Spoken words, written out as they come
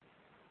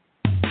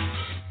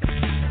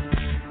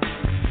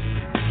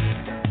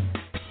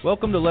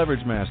Welcome to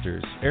Leverage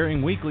Masters,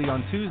 airing weekly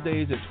on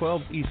Tuesdays at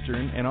 12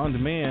 Eastern and on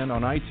demand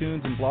on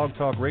iTunes and Blog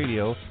Talk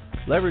Radio.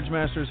 Leverage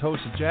Masters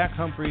hosts Jack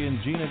Humphrey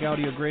and Gina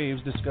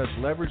Gaudio-Graves discuss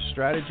leverage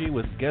strategy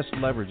with guest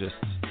leveragists.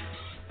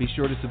 Be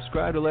sure to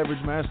subscribe to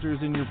Leverage Masters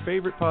in your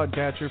favorite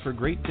podcatcher for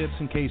great tips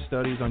and case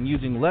studies on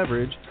using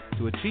leverage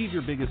to achieve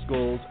your biggest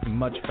goals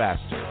much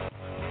faster.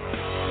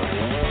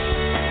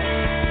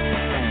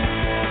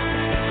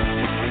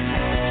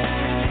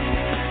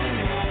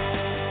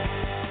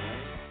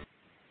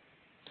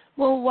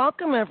 Well,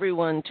 welcome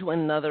everyone to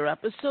another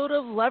episode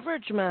of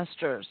Leverage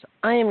Masters.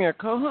 I am your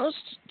co-host,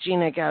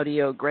 Gina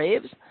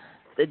Gaudio-Graves,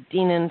 the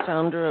Dean and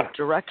founder of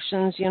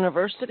Directions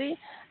University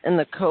and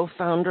the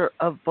co-founder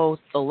of both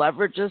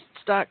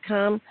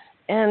theleveragists.com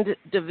and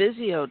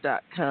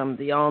Divisio.com,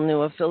 the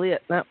all-new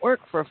affiliate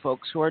network for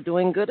folks who are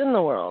doing good in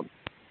the world.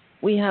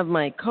 We have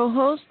my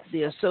co-host,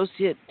 the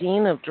Associate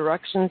Dean of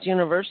Directions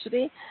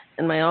University,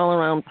 and my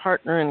all-around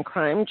partner in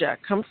crime, Jack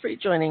Humphrey,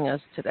 joining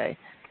us today.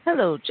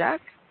 Hello,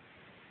 Jack.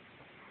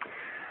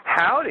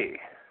 Howdy.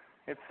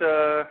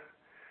 It's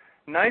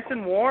nice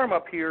and warm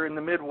up here in the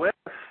Midwest.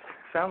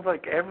 Sounds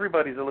like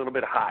everybody's a little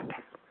bit hot.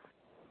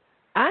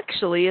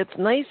 Actually, it's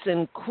nice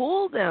and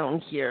cool down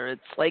here.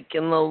 It's like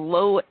in the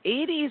low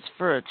 80s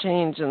for a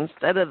change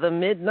instead of the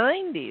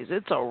mid-90s.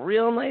 It's a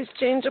real nice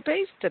change of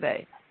pace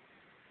today.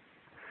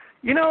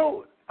 You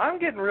know, I'm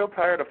getting real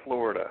tired of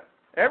Florida.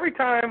 Every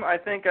time I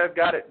think I've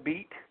got it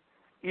beat,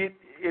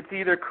 it's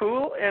either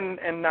cool and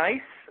nice,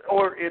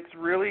 or it's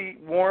really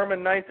warm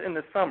and nice in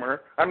the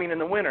in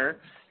the winter,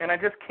 and I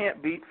just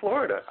can't beat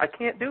Florida. I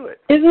can't do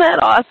it. Isn't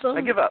that awesome?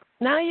 I give up.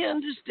 Now you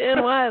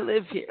understand why I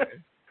live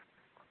here.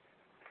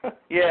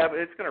 Yeah, but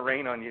it's going to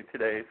rain on you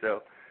today,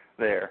 so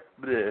there.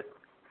 Bleh.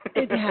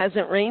 It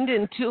hasn't rained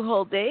in 2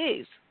 whole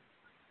days.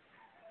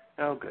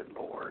 Oh, good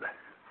Lord.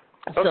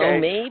 So okay.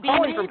 maybe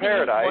from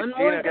Paradise, one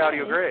more Gina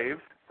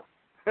Gaudio-Graves.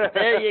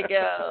 There you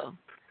go.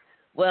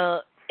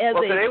 Well, as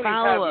today a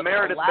follow-up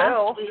Meredith last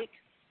Bell. week,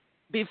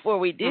 before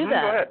we do Go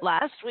that, ahead.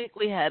 last week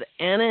we had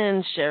Anna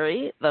and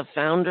Sherry, the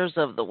founders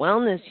of the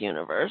Wellness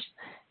Universe,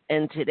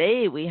 and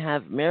today we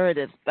have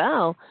Meredith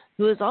Bell,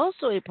 who is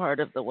also a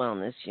part of the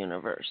Wellness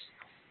Universe.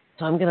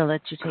 So I'm going to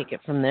let you take it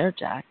from there,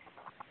 Jack.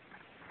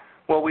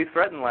 Well, we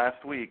threatened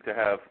last week to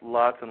have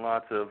lots and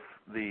lots of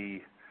the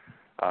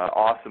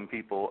awesome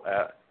people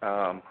at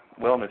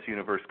Wellness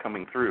Universe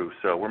coming through,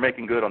 so we're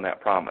making good on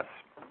that promise.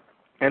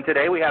 And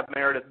today we have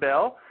Meredith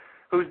Bell,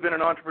 who's been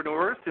an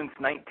entrepreneur since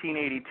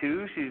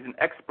 1982. She's an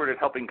expert at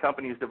helping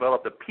companies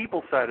develop the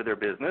people side of their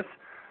business.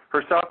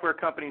 Her software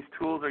company's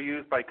tools are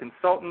used by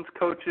consultants,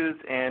 coaches,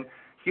 and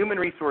human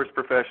resource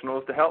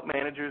professionals to help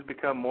managers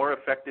become more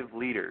effective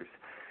leaders.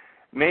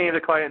 Many of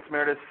the clients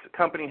Meredith's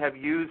company have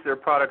used their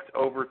products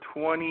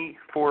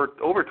for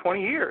over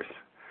 20 years.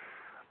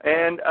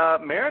 And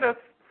Meredith,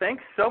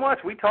 thanks so much.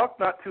 We talked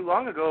not too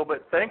long ago,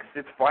 but thanks.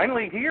 It's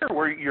finally here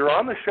where you're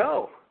on the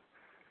show.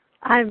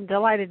 I'm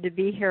delighted to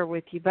be here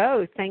with you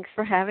both. Thanks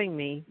for having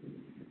me.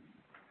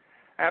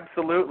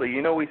 Absolutely.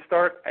 You know, we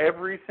start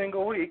every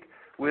single week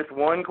with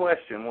one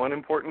question, one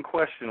important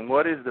question.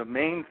 What is the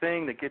main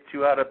thing that gets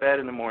you out of bed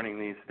in the morning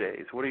these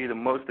days? What are you the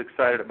most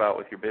excited about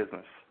with your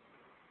business?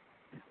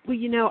 Well,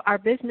 you know, our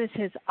business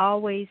has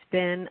always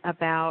been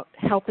about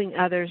helping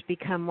others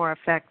become more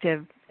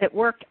effective at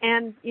work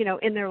and, you know,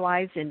 in their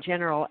lives in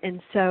general.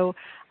 And so,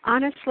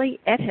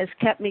 honestly, it has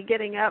kept me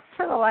getting up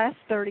for the last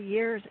 30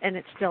 years, and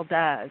it still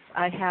does.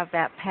 I have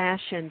that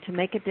passion to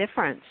make a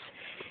difference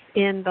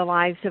in the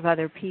lives of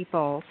other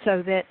people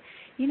so that,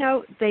 you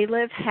know, they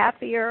live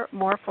happier,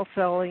 more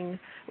fulfilling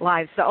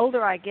lives. The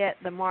older I get,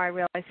 the more I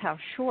realize how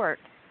short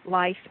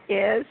life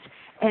is.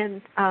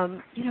 And,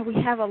 you know, we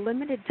have a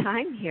limited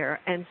time here,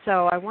 and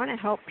so I want to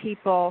help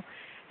people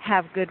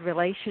have good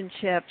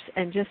relationships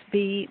and just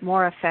be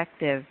more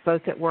effective,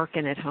 both at work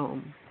and at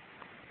home.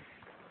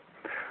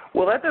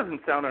 Well, that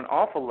doesn't sound an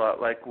awful lot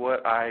like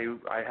what I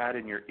had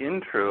in your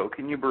intro.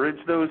 Can you bridge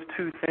those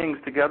two things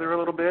together a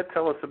little bit?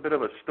 Tell us a bit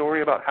of a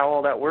story about how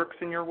all that works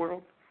in your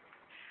world.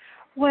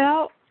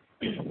 Well,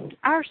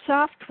 our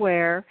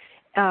software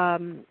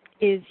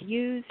is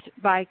used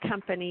by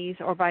companies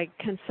or by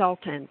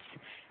consultants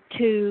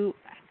to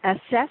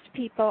assess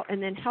people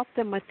and then help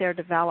them with their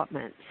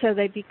development so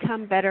they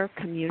become better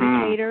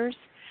communicators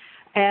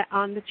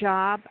on the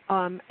job,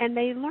 and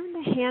they learn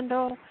to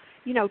handle,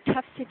 you know,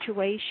 tough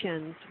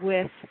situations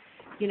with,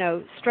 you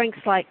know, strengths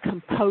like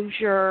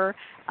composure,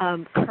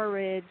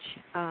 courage,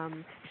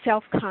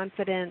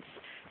 self-confidence.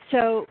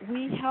 So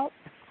we help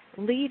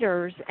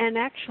leaders and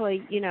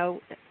actually, you know,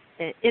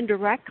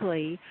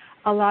 indirectly,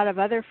 a lot of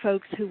other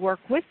folks who work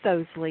with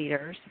those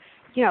leaders,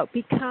 you know,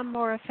 become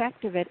more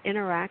effective at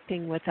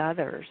interacting with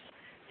others.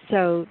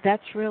 So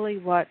that's really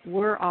what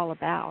we're all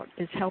about,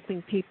 is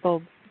helping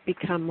people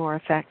become more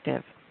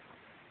effective.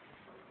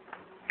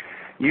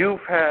 You've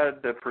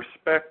had the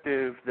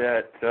perspective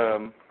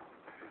that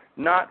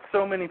not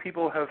so many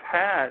people have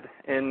had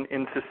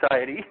in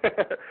society.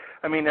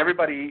 I mean,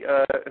 everybody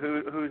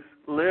who's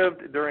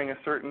lived during a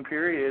certain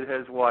period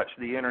has watched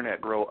the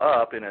Internet grow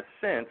up, in a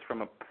sense,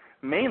 from a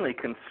mainly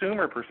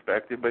consumer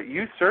perspective, but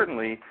you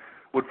certainly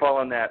would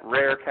fall in that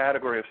rare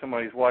category of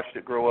somebody who's watched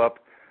it grow up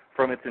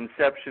from its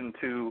inception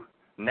to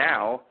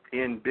now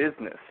in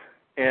business.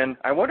 And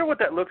I wonder what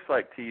that looks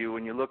like to you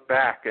when you look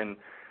back. And,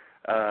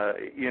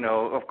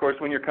 of course,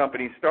 when your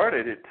company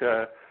started,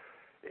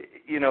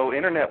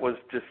 Internet was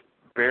just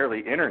barely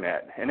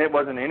Internet. And it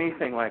wasn't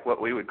anything like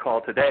what we would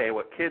call today,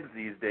 what kids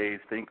these days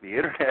think the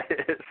Internet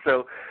is.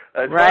 So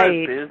as far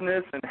as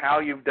business and how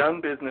you've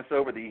done business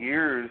over the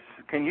years,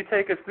 can you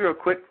take us through a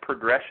quick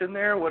progression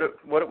there, what it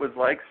was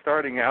like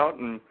starting out?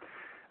 And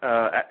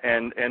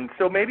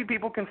so maybe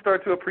people can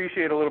start to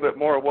appreciate a little bit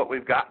more of what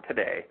we've got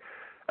today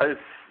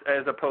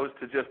as opposed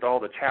to just all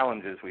the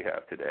challenges we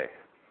have today.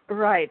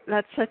 Right.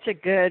 That's such a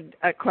good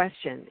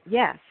question.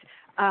 Yes.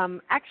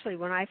 Actually,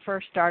 when I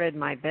first started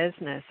my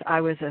business,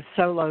 I was a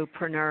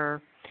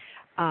solopreneur,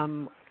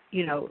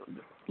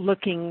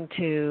 looking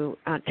to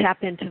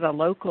tap into the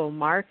local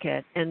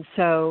market. And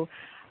so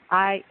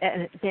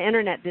the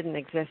Internet didn't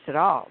exist at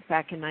all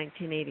back in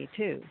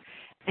 1982.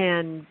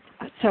 And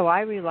so I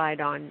relied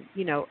on,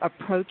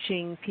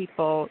 approaching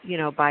people,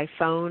 by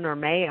phone or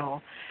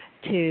mail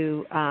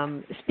to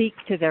speak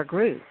to their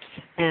groups.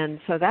 And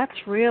so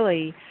that's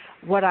really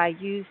what I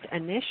used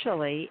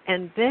initially.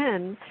 And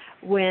then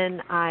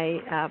when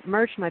I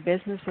merged my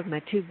business with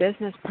my two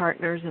business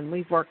partners, and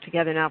we've worked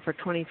together now for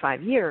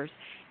 25 years,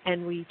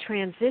 and we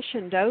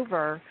transitioned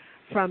over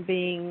from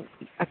being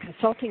a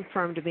consulting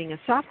firm to being a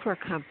software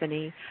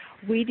company,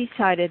 we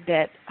decided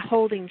that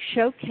holding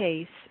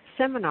showcase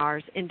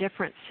seminars in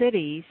different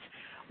cities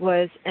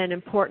was an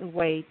important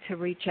way to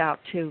reach out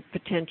to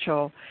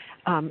potential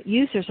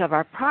users of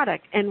our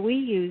product. And we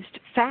used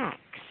fax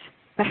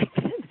back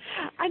then.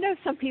 I know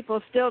some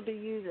people still do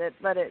use it,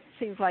 but it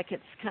seems like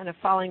it's kind of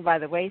falling by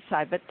the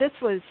wayside. But this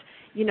was,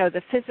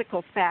 the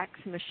physical fax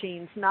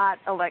machines, not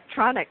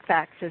electronic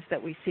faxes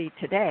that we see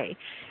today.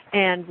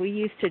 And we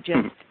used to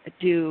just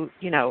do,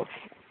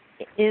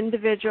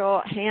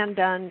 individual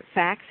hand-done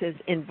faxes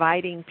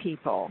inviting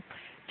people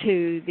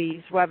to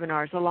these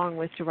webinars along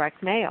with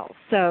direct mail.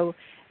 So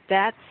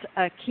that's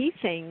a key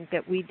thing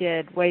that we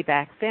did way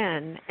back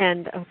then.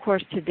 And, of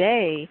course,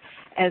 today,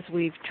 as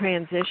we've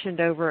transitioned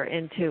over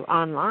into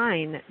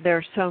online, there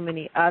are so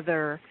many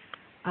other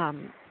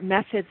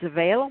methods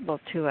available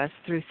to us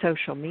through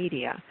social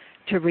media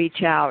to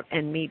reach out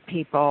and meet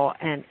people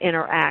and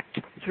interact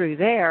through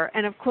there.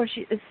 And, of course,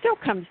 it still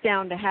comes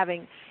down to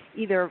having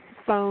either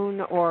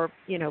phone or,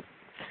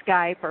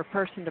 Skype or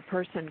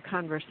person-to-person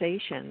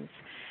conversations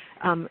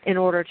in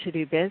order to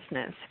do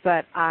business.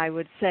 But I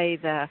would say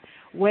the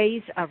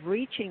ways of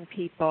reaching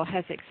people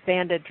has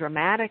expanded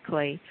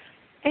dramatically,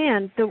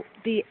 and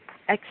the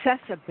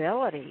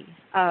accessibility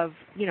of,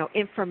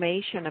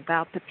 information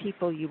about the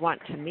people you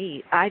want to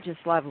meet. I just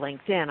love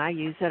LinkedIn. I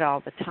use it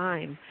all the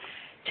time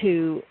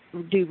to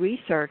do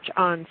research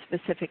on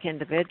specific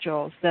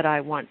individuals that I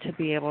want to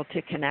be able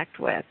to connect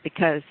with,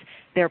 because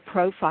their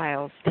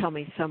profiles tell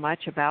me so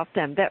much about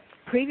them that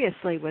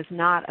previously was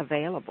not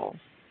available.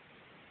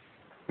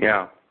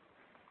 Yeah.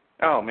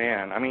 Oh,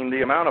 man. I mean,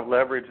 the amount of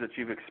leverage that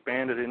you've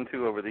expanded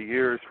into over the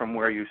years from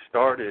where you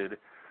started,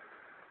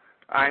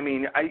 I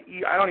mean, I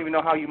don't even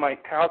know how you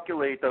might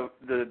calculate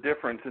the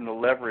difference in the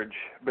leverage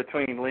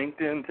between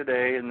LinkedIn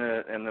today and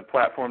the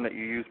platform that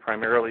you use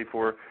primarily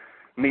for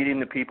meeting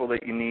the people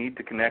that you need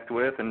to connect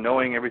with and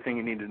knowing everything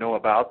you need to know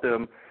about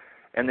them,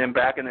 and then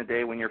back in the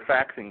day when you're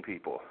faxing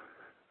people.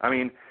 I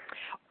mean,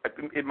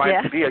 it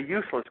might be a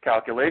useless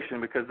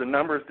calculation because the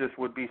numbers just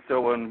would be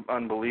so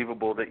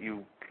unbelievable that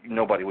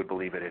nobody would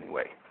believe it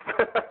anyway.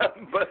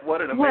 But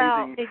what an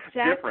amazing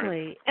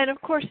difference. And,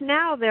 of course,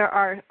 now there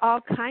are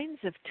all kinds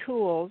of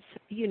tools,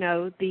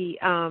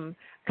 the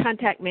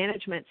contact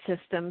management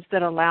systems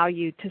that allow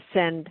you to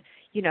send,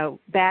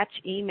 batch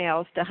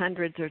emails to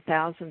hundreds or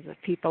thousands of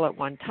people at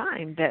one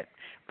time. That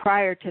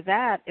prior to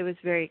that, it was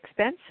very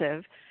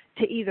expensive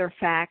to either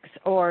fax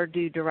or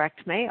do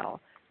direct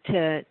mail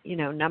to,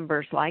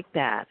 numbers like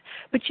that.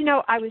 But,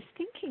 I was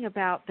thinking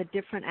about the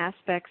different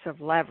aspects of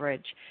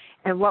leverage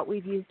and what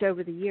we've used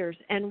over the years.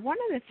 And one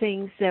of the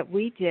things that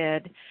we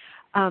did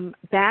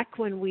back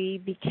when we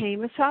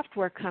became a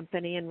software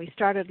company and we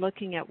started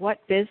looking at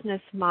what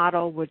business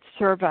model would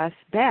serve us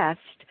best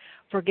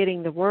for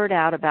getting the word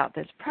out about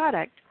this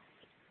product,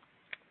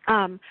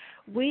 I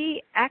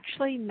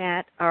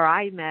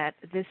met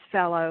this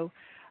fellow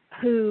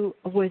who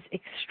was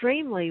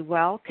extremely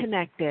well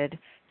connected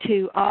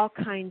to all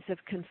kinds of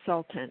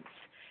consultants.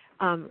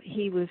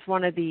 He was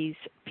one of these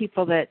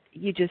people that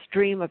you just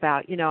dream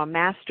about, a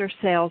master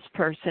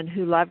salesperson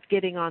who loved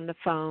getting on the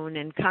phone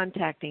and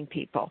contacting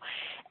people.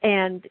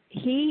 And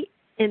he,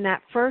 in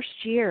that first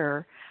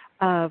year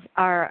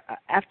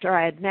after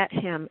I had met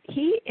him,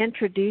 he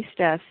introduced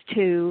us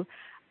to,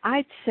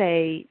 I'd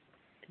say,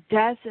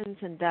 dozens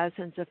and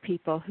dozens of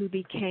people who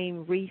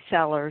became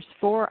resellers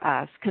for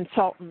us,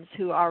 consultants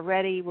who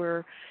already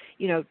were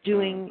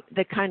doing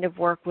the kind of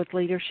work with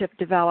leadership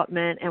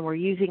development and were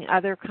using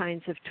other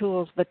kinds of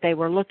tools, but they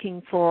were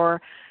looking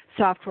for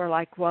software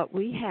like what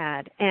we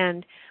had.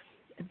 And,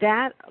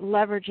 that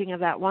leveraging of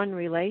that one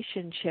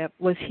relationship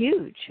was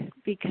huge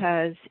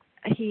because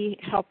he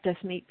helped us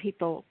meet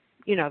people,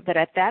 that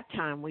at that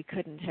time we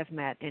couldn't have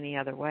met any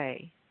other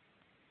way.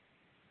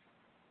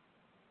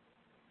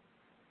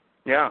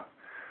 Yeah.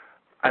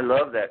 I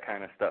love that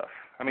kind of stuff.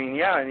 I mean,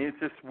 yeah, and it's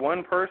just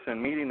one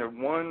person meeting the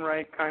one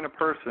right kind of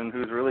person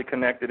who's really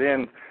connected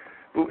in.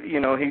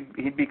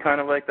 He'd be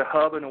kind of like the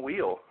hub and a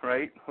wheel,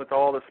 right, with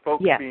all the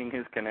spokes being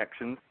his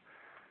connections.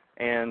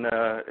 And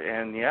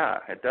yeah,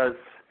 it does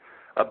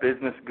a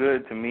business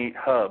good to meet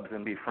hubs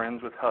and be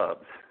friends with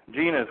hubs.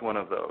 Gina's one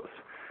of those.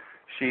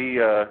 She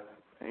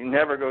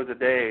never goes a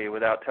day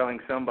without telling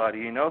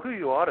somebody, who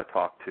you ought to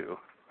talk to.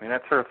 I mean,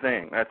 that's her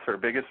thing. That's her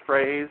biggest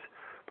phrase,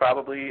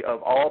 probably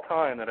of all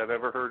time that I've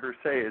ever heard her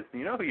say is,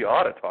 who you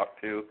ought to talk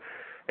to.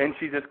 And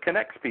she just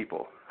connects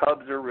people.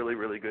 Hubs are really,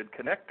 really good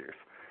connectors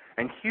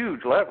and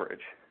huge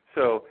leverage.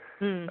 So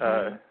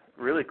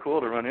really cool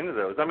to run into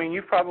those. I mean,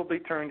 you've probably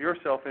turned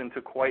yourself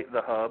into quite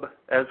the hub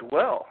as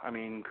well. I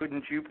mean,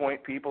 couldn't you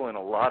point people in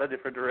a lot of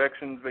different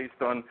directions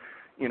based on,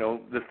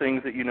 the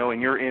things that you know in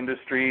your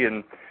industry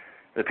and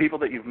the people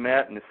that you've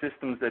met and the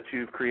systems that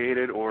you've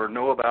created or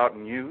know about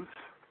and use?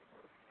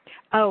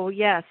 Oh,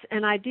 yes,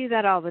 and I do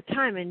that all the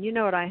time, and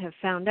what I have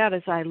found out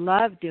is I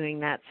love doing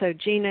that. So,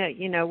 Gina,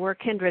 we're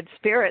kindred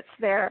spirits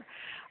there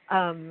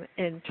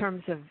in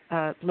terms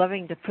of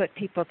loving to put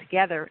people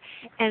together.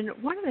 And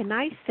one of the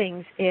nice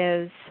things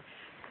is,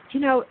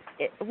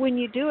 when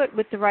you do it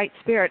with the right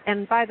spirit,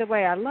 and by the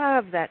way, I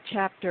love that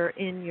chapter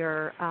in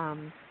your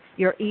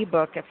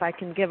ebook, if I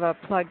can give a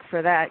plug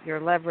for that, your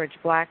Leverage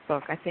Black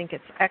Book. I think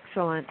it's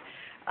excellent.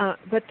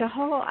 But the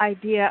whole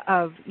idea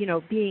of,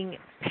 being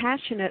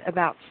passionate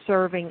about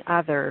serving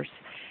others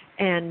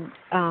and,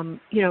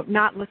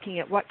 not looking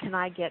at what can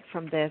I get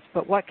from this,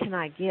 but what can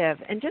I give,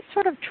 and just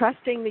sort of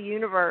trusting the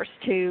universe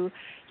to,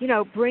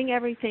 bring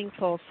everything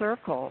full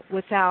circle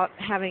without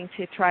having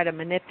to try to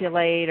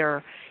manipulate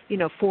or,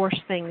 force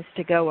things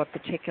to go a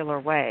particular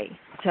way.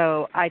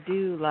 So I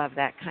do love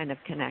that kind of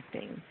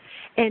connecting.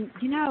 And,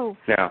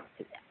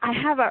 I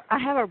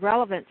have a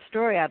relevant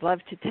story I'd love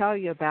to tell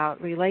you about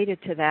related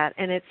to that,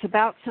 and it's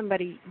about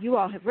somebody you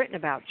all have written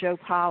about, Joe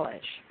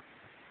Polish.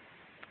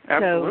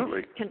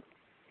 Absolutely. So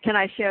can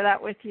I share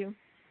that with you?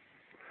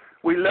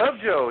 We love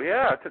Joe,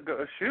 yeah, to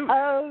go shoot.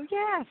 Oh,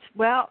 yes.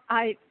 Well,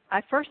 I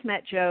first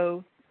met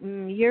Joe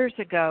years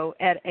ago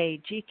at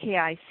a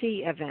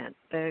GKIC event,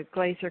 the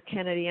Glazer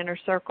Kennedy Inner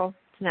Circle.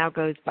 It now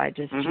goes by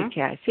just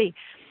GKIC.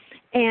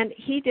 And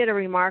he did a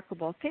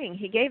remarkable thing.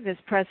 He gave this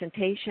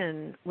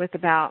presentation with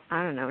about,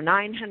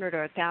 900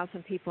 or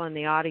 1,000 people in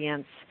the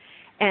audience,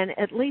 and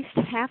at least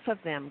half of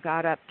them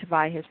got up to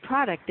buy his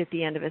product at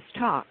the end of his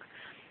talk.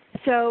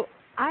 So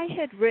I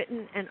had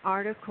written an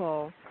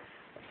article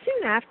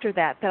soon after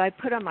that I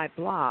put on my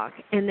blog,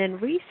 and then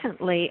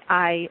recently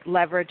I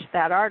leveraged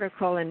that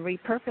article and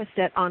repurposed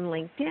it on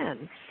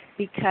LinkedIn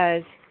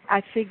because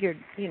I figured,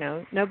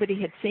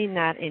 nobody had seen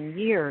that in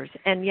years,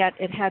 and yet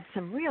it had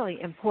some really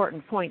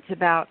important points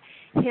about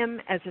him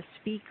as a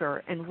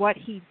speaker and what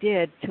he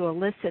did to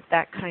elicit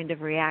that kind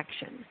of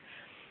reaction.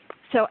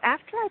 So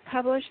after I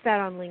published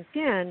that on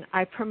LinkedIn,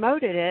 I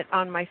promoted it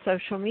on my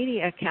social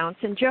media accounts,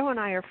 and Joe and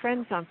I are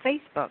friends on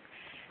Facebook.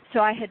 So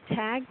I had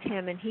tagged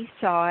him, and he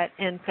saw it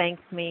and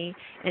thanked me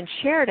and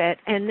shared it,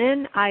 and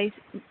then I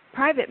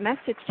private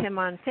messaged him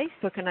on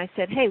Facebook, and I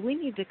said, hey, we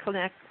need to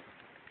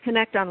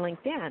connect on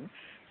LinkedIn,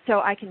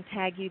 so I can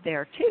tag you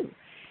there too.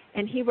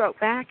 And he wrote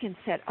back and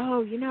said,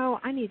 oh,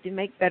 I need to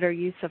make better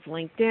use of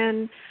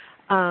LinkedIn.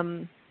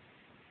 I'm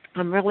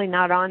really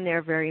not on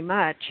there very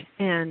much.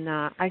 And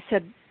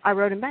I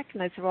wrote him back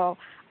and I said, well,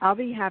 I'll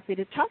be happy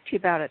to talk to you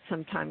about it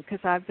sometime because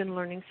I've been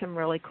learning some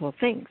really cool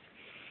things.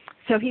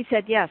 So he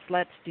said, yes,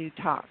 let's do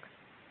talk.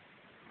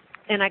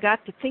 And I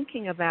got to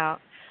thinking about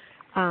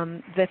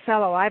the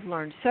fellow I've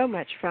learned so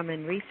much from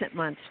in recent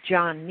months,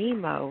 John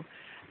Nemo,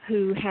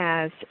 who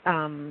has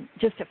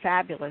just a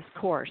fabulous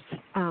course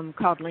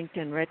called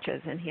LinkedIn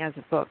Riches, and he has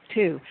a book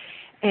too.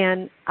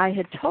 And I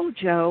had told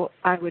Joe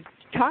I would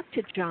talk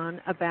to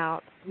John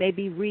about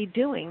maybe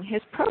redoing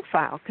his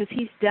profile because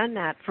he's done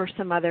that for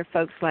some other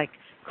folks like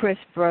Chris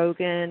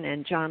Brogan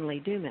and John Lee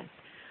Dumas.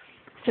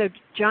 So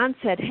John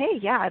said, hey,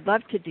 yeah, I'd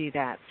love to do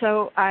that.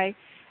 So I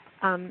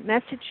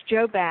messaged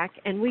Joe back,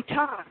 and we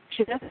talked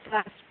just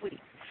last week.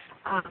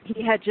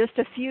 He had just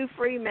a few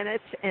free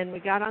minutes, and we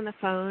got on the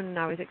phone, and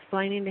I was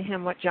explaining to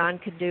him what John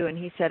could do, and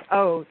he said,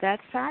 oh,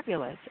 that's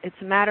fabulous. It's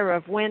a matter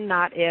of when,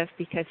 not if,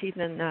 because he's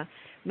in the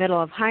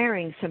middle of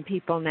hiring some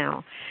people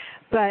now.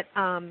 But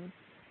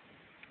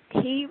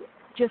he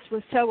just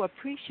was so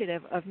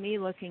appreciative of me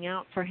looking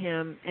out for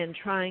him and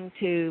trying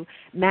to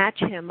match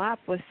him up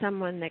with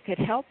someone that could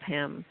help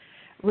him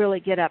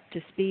really get up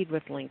to speed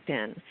with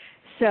LinkedIn.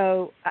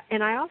 So,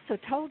 and I also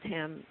told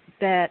him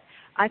that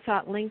I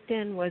thought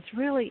LinkedIn was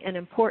really an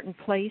important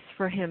place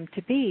for him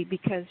to be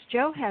because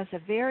Joe has a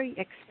very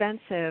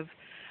expensive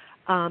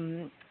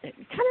kind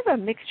of a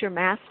mixture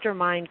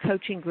mastermind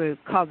coaching group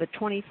called the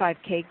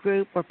 25K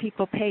group where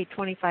people pay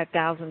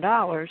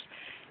 $25,000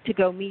 to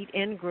go meet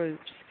in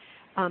groups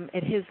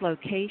at his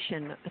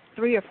location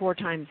 3 or 4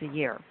 times a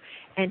year.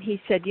 And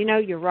he said,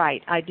 you're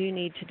right. I do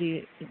need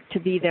to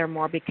be there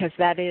more because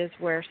that is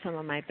where some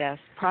of my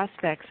best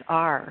prospects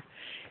are.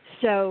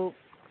 So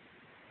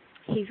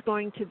he's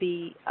going to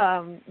be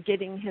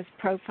getting his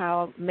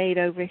profile made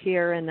over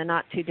here in the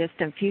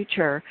not-too-distant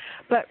future.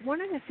 But one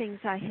of the things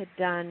I had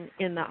done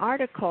in the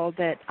article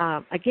that,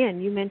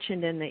 again, you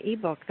mentioned in the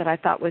ebook that I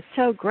thought was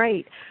so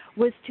great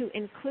was to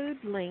include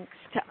links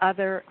to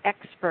other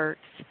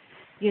experts,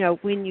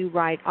 when you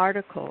write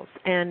articles.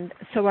 And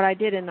so what I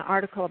did in the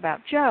article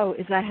about Joe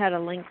is I had a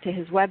link to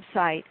his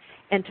website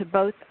and to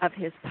both of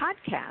his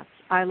podcasts,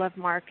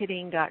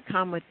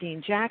 ilovemarketing.com with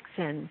Dean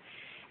Jackson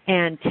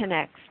and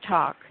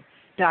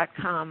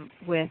 10xtalk.com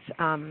with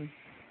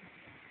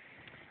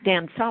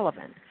Dan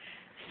Sullivan.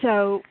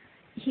 So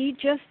he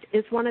just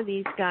is one of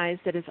these guys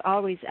that is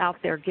always out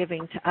there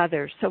giving to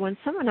others. So when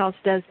someone else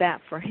does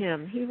that for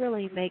him, he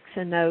really makes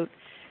a note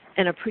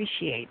and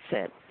appreciates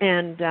it.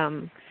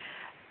 And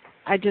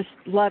I just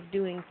love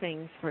doing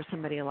things for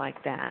somebody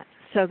like that.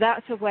 So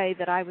that's a way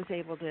that I was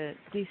able to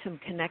do some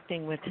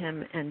connecting with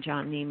him and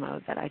John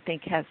Nemo that I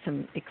think has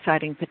some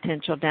exciting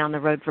potential down the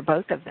road for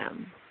both of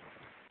them.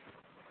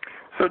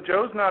 So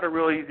Joe's not a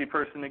real easy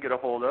person to get a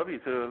hold of.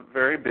 He's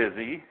very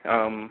busy,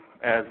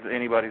 as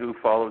anybody who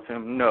follows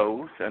him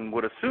knows and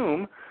would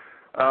assume.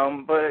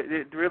 But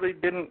it really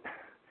didn't.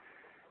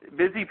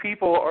 Busy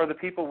people are the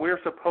people we're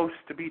supposed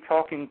to be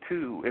talking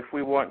to if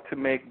we want to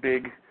make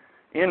big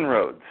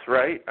inroads,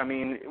 right? I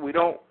mean, we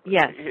don't.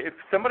 Yes. If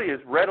somebody is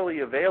readily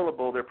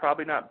available, they're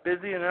probably not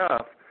busy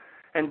enough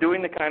and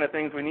doing the kind of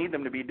things we need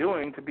them to be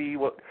doing to be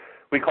what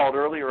we called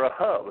earlier a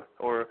hub,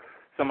 or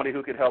somebody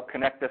who could help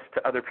connect us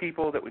to other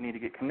people that we need to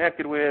get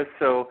connected with.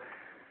 So,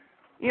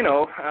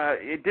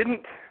 it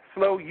didn't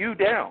slow you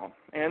down,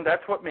 and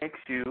that's what makes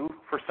you,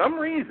 for some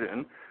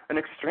reason, an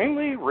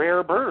extremely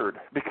rare bird,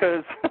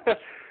 because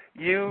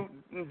you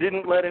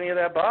didn't let any of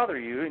that bother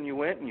you, and you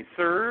went and you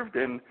served,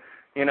 and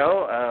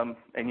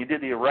and you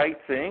did the right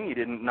thing. You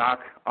didn't knock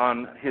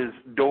on his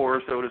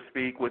door, so to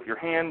speak, with your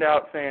hand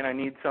out saying, I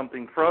need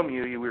something from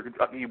you.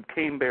 You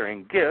came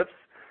bearing gifts,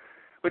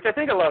 which I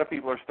think a lot of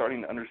people are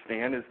starting to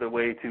understand is the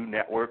way to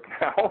network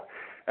now.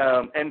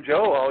 And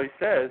Joe always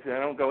says, I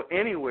don't go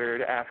anywhere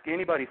to ask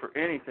anybody for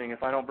anything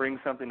if I don't bring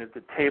something to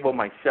the table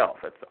myself.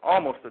 That's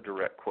almost a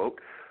direct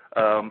quote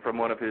from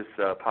one of his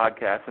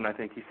podcasts, and I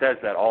think he says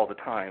that all the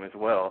time as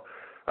well.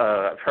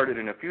 I've heard it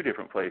in a few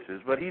different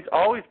places, but he's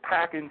always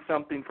packing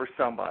something for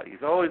somebody.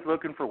 He's always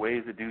looking for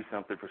ways to do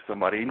something for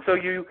somebody. And so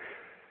you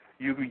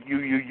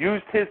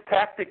used his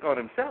tactic on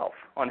himself,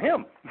 on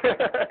him,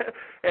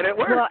 and it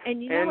worked. Well,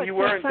 and you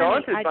weren't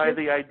daunted by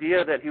the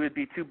idea that he would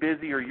be too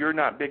busy or you're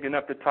not big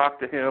enough to talk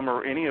to him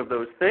or any of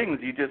those things.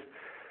 You just,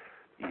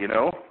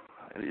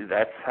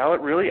 that's how it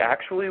really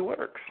actually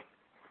works.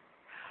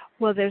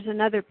 Well, there's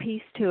another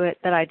piece to it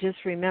that I just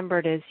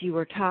remembered as you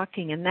were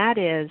talking, and that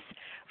is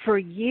for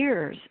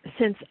years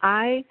since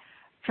I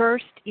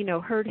first,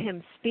 heard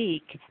him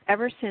speak,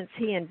 ever since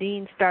he and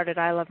Dean started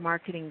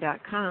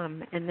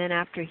ilovemarketing.com, and then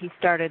after he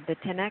started the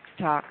 10X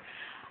Talk,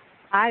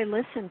 I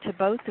listened to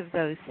both of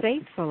those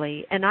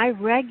faithfully, and I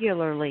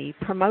regularly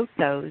promote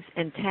those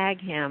and tag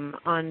him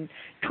on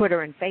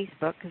Twitter and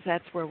Facebook because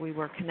that's where we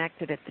were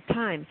connected at the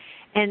time.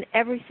 And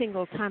every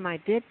single time I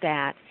did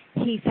that,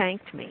 he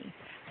thanked me.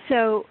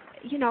 So,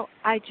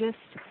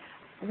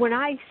 when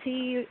I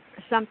see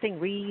something,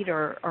 read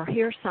or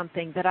hear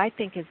something that I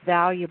think is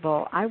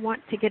valuable, I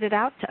want to get it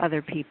out to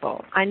other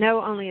people. I know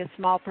only a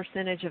small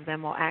percentage of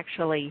them will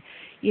actually,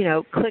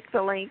 click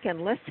the link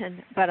and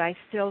listen, but I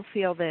still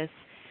feel this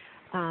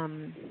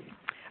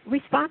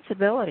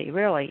responsibility,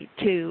 really,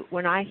 to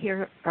when I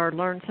hear or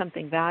learn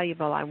something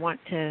valuable, I want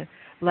to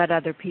let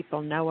other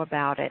people know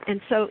about it.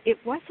 And so it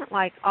wasn't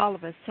like all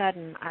of a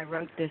sudden I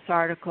wrote this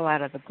article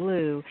out of the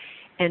blue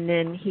and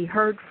then he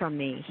heard from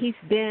me. He's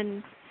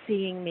been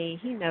seeing me.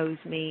 He knows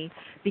me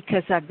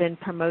because I've been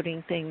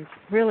promoting things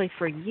really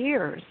for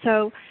years.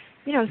 So,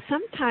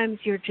 sometimes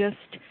you're just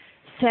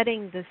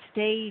setting the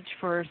stage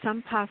for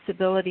some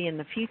possibility in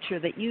the future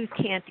that you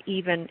can't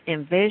even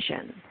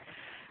envision.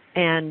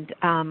 And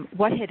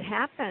what had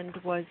happened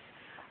was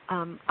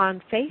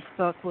on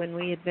Facebook when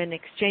we had been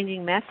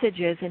exchanging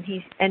messages, and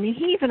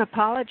he even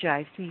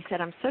apologized. He said,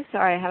 I'm so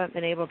sorry I haven't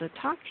been able to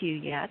talk to you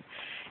yet.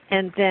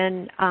 And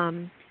then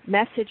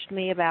messaged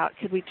me about,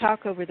 could we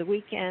talk over the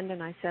weekend?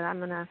 And I said, I'm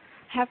going to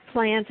have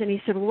plans. And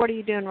he said, well, what are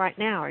you doing right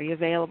now? Are you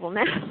available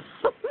now?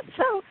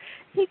 So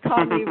he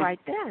called me right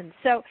then.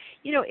 So,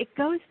 it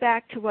goes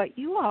back to what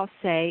you all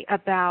say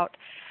about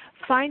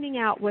finding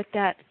out what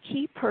that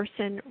key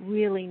person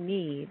really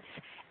needs.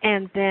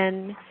 And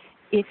then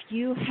if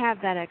you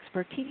have that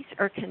expertise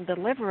or can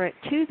deliver it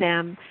to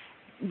them,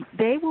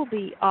 they will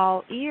be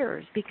all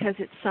ears because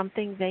it's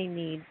something they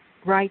need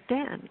right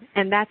then.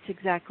 And that's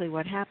exactly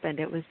what happened.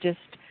 It was just,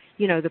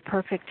 the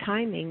perfect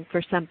timing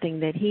for something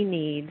that he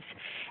needs,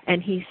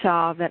 and he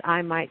saw that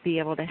I might be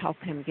able to help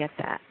him get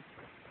that.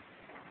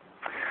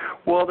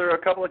 Well, there are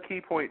a couple of key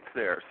points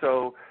there.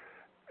 So,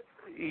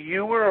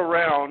 you were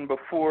around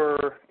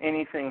before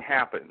anything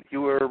happened.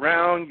 You were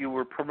around, you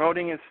were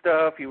promoting his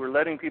stuff, you were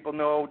letting people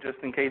know, just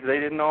in case they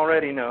didn't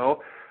already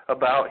know,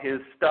 about his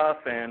stuff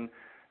and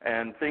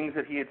things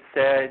that he had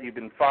said. You've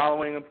been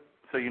following him,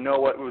 so you know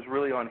what was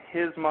really on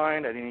his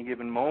mind at any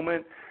given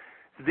moment.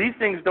 These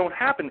things don't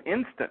happen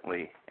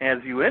instantly, as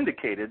you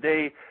indicated.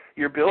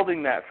 You're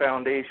building that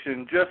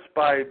foundation just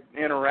by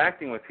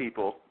interacting with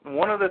people. And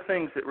one of the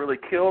things that really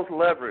kills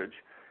leverage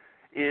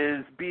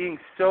is being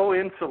so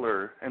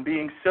insular and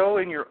being so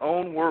in your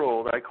own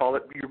world. I call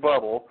it your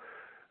bubble,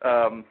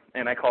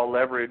 and I call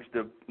leverage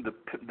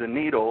the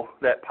needle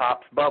that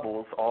pops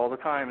bubbles all the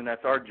time, and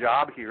that's our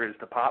job here, is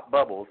to pop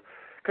bubbles.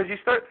 Because you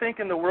start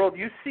thinking the world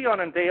you see on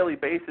a daily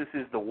basis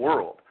is the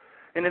world,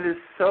 and it is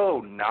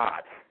so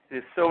not.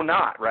 It's so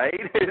not, right?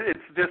 It's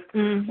just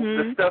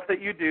the stuff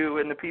that you do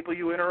and the people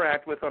you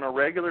interact with on a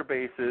regular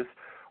basis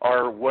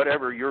are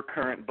whatever your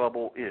current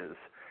bubble is.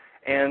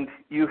 And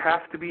you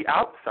have to be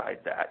outside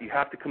that. You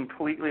have to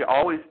completely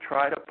always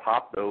try to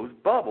pop those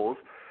bubbles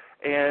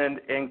and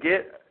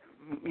get,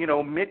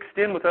 mixed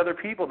in with other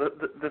people.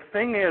 The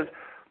thing is,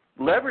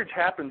 leverage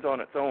happens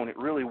on its own. It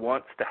really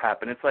wants to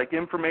happen. It's like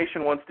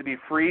information wants to be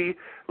free.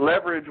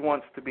 Leverage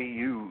wants to be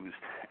used.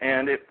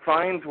 And it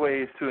finds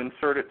ways to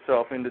insert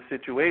itself into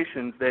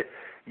situations that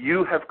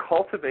you have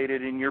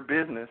cultivated in your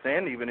business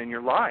and even in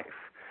your life.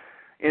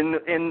 In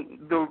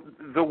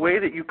the way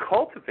that you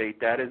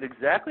cultivate that is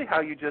exactly how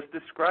you just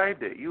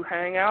described it. You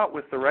hang out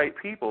with the right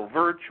people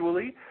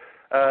virtually,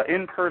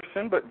 in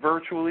person, but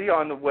virtually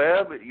on the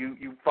web.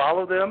 You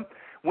follow them.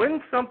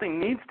 When something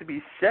needs to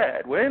be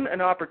said, when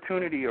an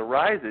opportunity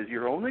arises,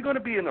 you're only going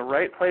to be in the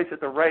right place at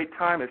the right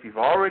time if you've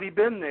already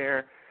been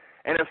there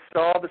and have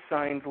saw the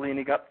signs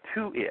leading up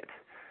to it,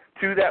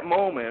 to that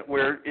moment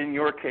where, in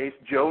your case,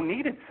 Joe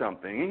needed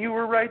something, and you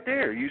were right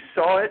there. You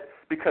saw it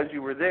because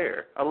you were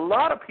there. A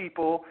lot of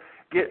people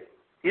get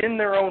in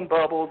their own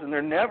bubbles, and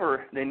they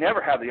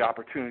never have the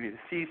opportunity to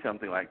see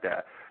something like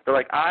that. They're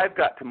like, I've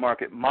got to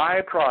market my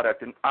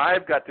product, and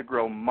I've got to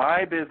grow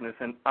my business,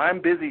 and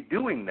I'm busy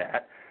doing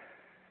that.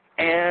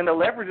 And a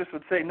leveragist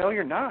would say, no,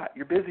 you're not.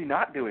 You're busy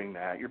not doing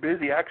that. You're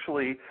busy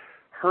actually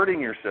hurting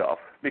yourself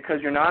because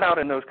you're not out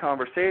in those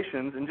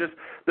conversations. And just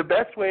the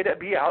best way to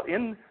be out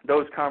in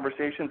those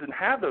conversations and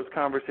have those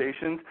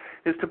conversations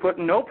is to put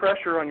no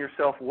pressure on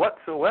yourself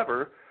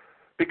whatsoever,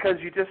 because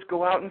you just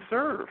go out and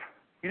serve.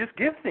 You just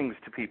give things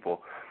to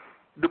people.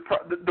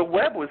 The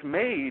web was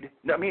made,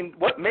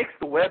 what makes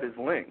the web is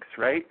links,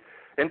 right?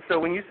 And so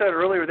when you said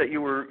earlier that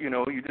you were,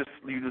 you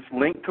just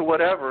link to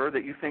whatever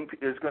that you think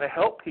is going to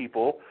help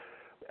people,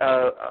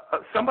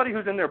 somebody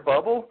who's in their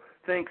bubble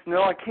thinks,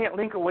 no, I can't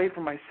link away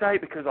from my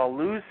site because I'll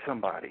lose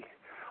somebody.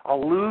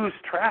 I'll lose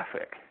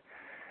traffic.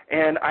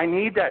 And I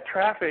need that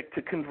traffic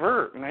to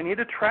convert, and I need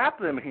to trap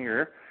them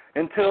here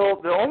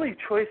until the only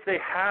choice they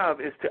have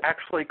is to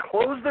actually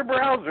close their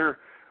browser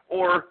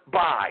or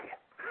buy.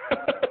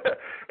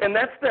 And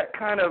that's that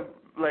kind of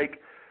like,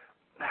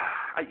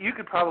 you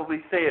could probably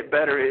say it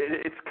better.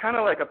 It's kind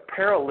of like a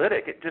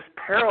paralytic. It just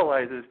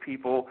paralyzes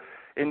people,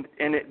 and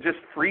it just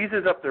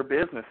freezes up their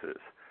businesses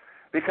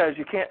because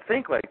you can't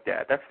think like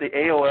that. That's the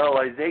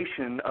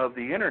AOLization of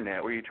the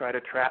Internet, where you try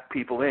to trap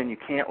people in. You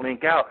can't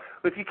link out.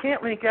 But if you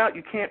can't link out,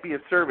 you can't be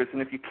of service.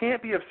 And if you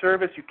can't be of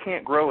service, you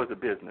can't grow as a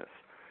business.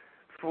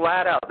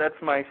 Flat out, that's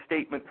my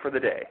statement for the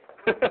day.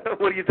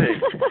 What do you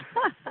think?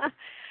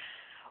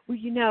 Well,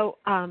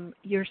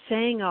 you're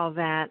saying all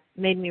that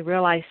made me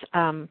realize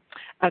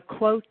a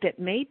quote that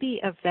may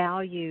be of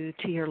value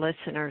to your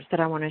listeners that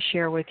I want to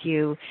share with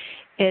you.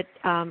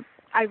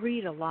 I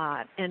read a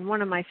lot, and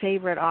one of my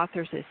favorite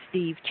authors is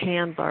Steve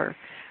Chandler.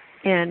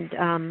 And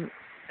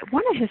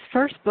one of his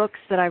first books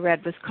that I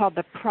read was called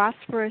The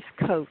Prosperous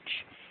Coach,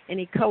 and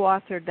he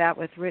co-authored that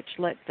with Rich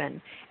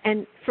Litvin.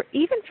 And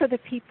even for the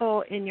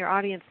people in your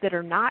audience that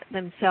are not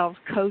themselves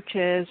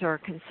coaches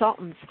or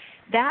consultants,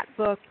 that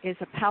book is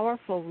a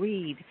powerful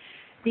read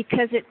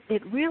because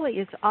it really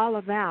is all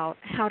about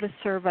how to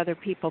serve other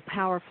people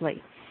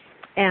powerfully,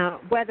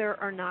 whether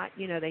or not,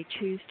 they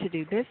choose to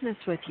do business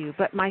with you.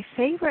 But my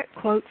favorite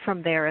quote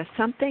from there is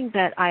something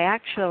that I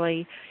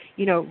actually,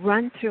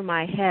 run through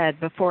my head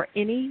before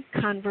any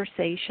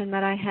conversation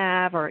that I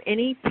have or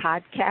any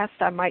podcast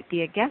I might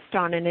be a guest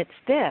on, and it's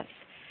this: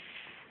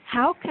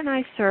 how can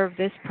I serve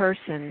this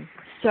person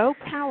so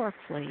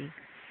powerfully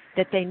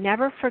that they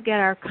never forget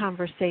our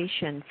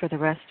conversation for the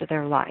rest of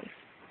their life?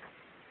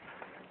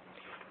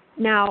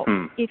 Now,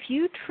 if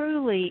you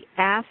truly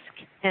ask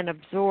and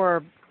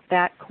absorb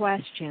that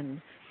question,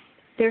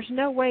 there's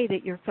no way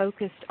that you're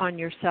focused on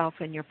yourself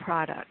and your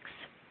products.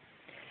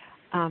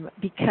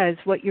 Because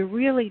what you're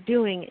really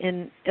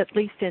doing, at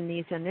least in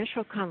these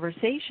initial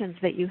conversations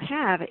that you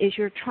have, is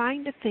you're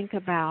trying to think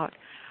about,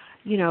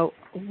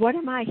 what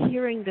am I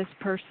hearing this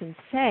person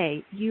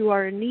say? You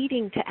are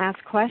needing to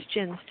ask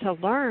questions to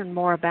learn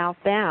more about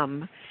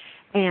them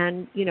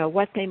and,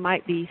 what they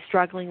might be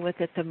struggling with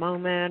at the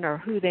moment or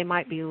who they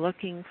might be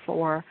looking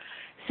for.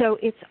 So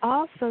it's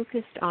all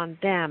focused on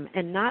them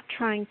and not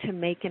trying to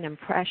make an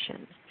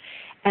impression.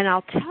 And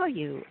I'll tell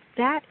you,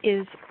 that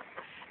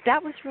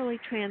was really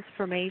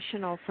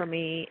transformational for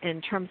me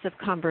in terms of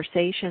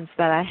conversations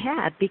that I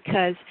had,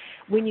 because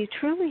when you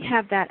truly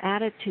have that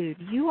attitude,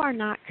 you are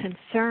not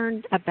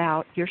concerned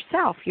about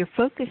yourself. Your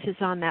focus is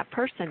on that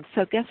person.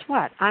 So guess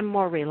what? I'm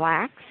more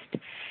relaxed.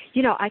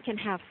 I can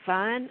have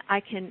fun. I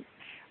can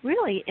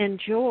really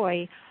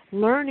enjoy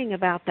learning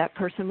about that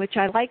person, which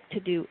I like to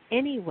do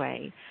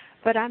anyway,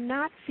 but I'm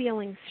not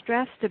feeling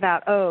stressed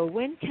about,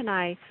 when can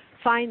I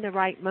find the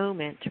right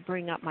moment to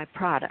bring up my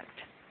product?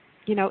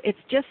 It's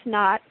just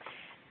not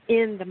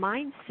in the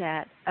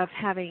mindset of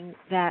having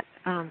that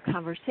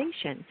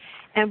conversation.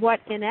 And what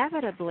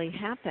inevitably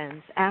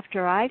happens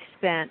after I've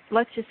spent,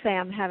 let's just say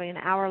I'm having an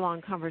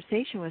hour-long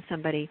conversation with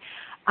somebody,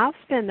 I'll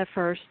spend the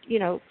first,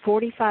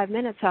 45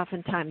 minutes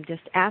oftentimes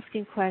just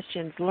asking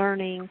questions,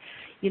 learning,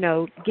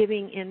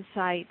 giving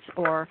insights,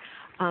 or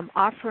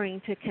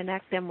offering to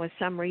connect them with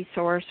some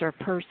resource or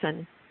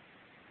person.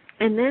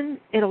 And then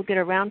it'll get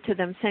around to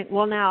them saying,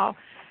 well, now,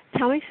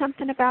 tell me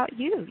something about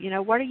you.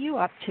 What are you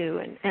up to,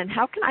 and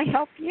how can I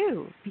help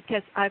you?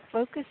 Because I've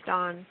focused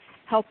on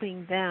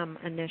helping them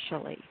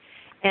initially.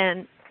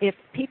 And if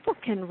people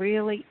can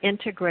really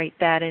integrate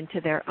that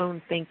into their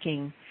own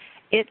thinking,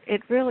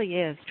 it really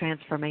is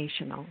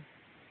transformational.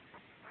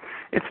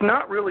 It's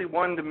not really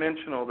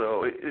one-dimensional,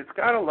 though. It's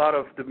got a lot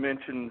of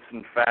dimensions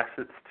and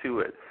facets to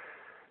it.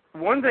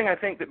 One thing I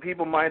think that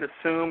people might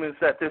assume is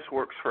that this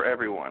works for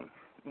everyone,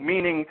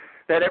 meaning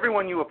that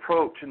everyone you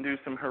approach and do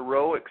some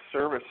heroic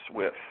service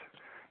with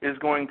is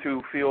going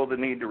to feel the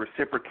need to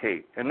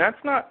reciprocate. And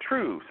that's not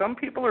true. Some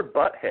people are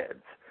butt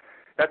heads.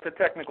 That's a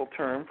technical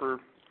term for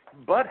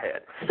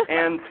butthead.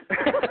 And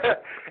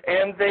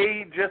and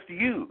they just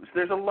use.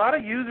 There's a lot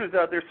of users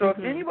out there. So if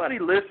anybody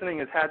listening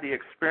has had the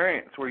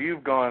experience where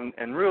you've gone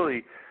and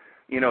really,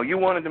 you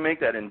wanted to make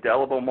that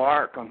indelible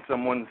mark on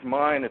someone's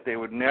mind that they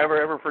would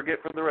never, ever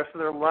forget for the rest of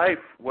their life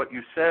what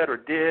you said or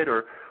did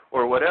or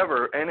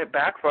whatever, and it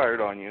backfired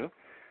on you,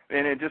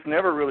 and it just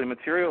never really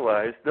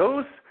materialized,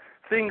 those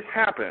things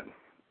happen.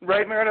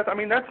 Right, Meredith? I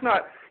mean, that's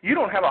not, you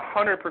don't have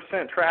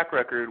 100% track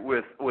record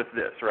with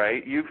this,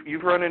 right?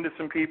 You've run into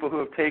some people who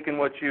have taken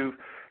what you've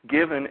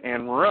given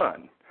and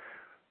run.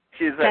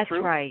 Is that true?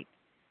 That's right.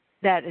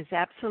 That is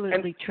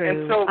absolutely true.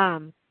 And so,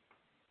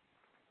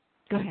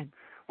 go ahead.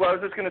 Well, I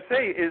was just going to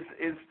say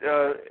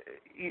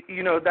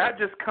that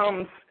just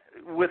comes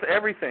with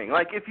everything.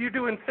 Like if you're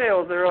doing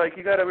sales, they're like,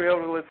 you got to be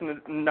able to listen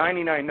to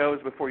 99 no's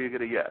before you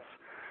get a yes.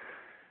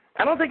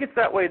 I don't think it's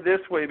that way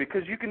this way,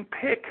 because you can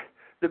pick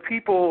the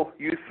people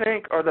you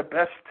think are the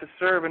best to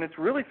serve, and it's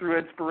really through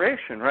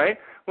inspiration, right?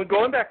 When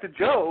going back to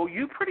Joe,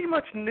 you pretty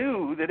much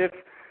knew that if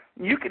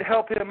you could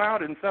help him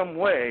out in some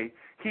way,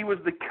 he was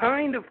the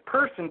kind of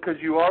person, because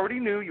you already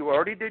knew, you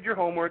already did your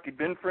homework, you'd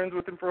been friends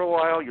with him for a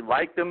while, you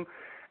liked him,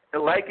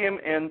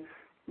 and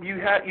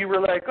you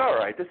were like, all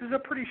right, this is a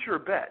pretty sure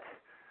bet.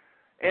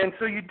 And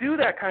so you do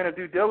that kind of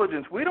due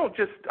diligence.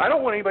 I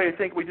don't want anybody to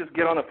think we just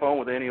get on the phone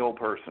with any old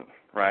person,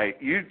 right?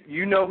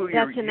 You know who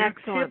you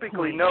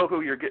typically know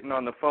who you're getting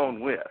on the phone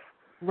with.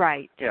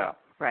 Right. Yeah.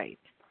 Right.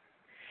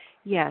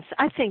 Yes,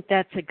 I think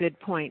that's a good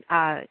point.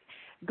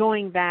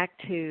 Going back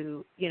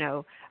to,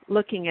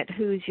 looking at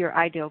who's your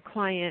ideal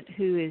client,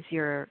 who is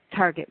your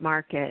target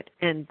market,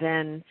 and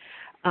then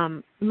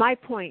my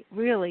point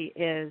really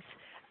is,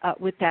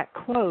 with that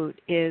quote,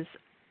 is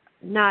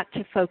not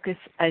to focus,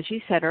 as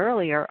you said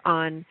earlier,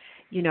 on,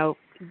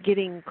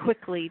 getting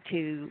quickly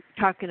to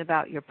talking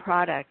about your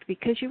product,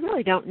 because you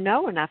really don't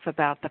know enough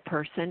about the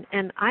person.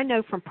 And I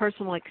know from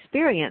personal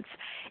experience,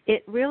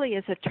 it really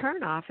is a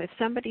turnoff if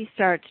somebody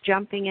starts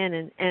jumping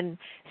in and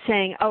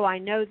saying, oh, I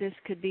know this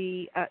could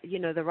be,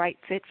 the right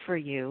fit for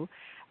you.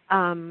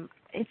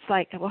 It's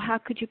like, well, how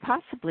could you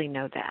possibly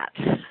know that?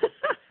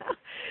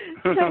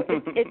 So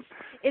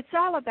it's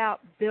all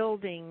about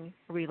building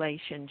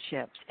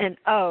relationships. And,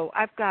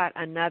 I've got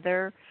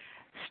another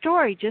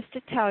story just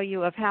to tell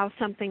you of how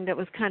something that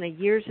was kind of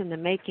years in the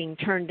making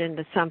turned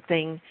into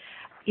something,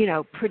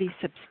 pretty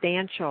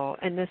substantial.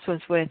 And this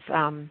was with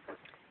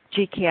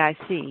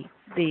GKIC,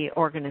 the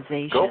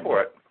organization. Go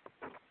for it.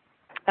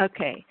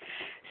 Okay.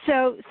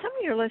 So some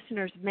of your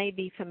listeners may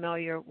be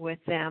familiar with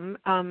them.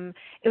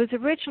 It was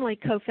originally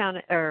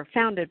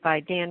founded by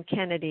Dan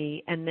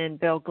Kennedy, and then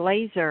Bill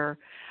Glazer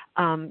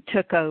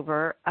took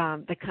over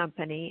the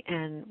company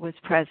and was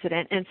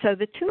president. And so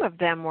the two of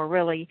them were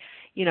really,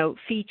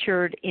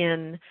 featured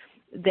in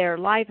their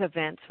live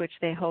events, which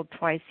they hold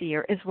twice a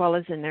year, as well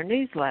as in their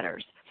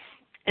newsletters.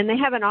 And they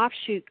have an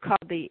offshoot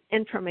called the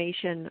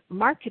Information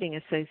Marketing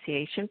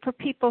Association for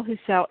people who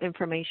sell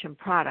information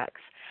products.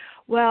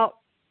 Well,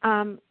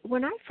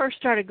 when I first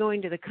started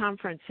going to the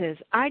conferences,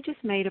 I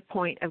just made a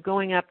point of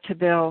going up to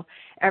Bill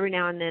every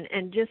now and then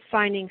and just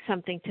finding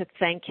something to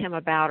thank him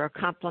about or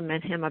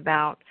compliment him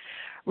about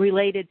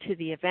related to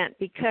the event,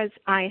 because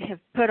I have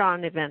put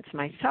on events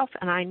myself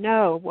and I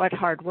know what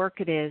hard work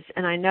it is,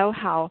 and I know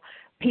how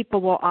people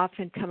will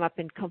often come up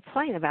and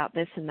complain about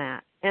this and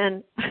that.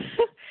 And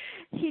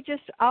he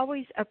just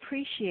always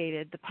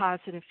appreciated the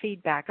positive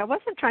feedback. I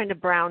wasn't trying to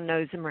brown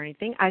nose him or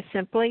anything. I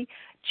simply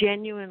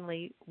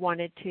genuinely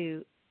wanted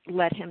to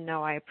let him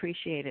know I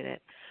appreciated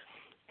it.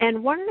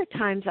 And one of the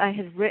times I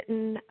had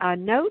written a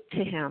note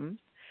to him,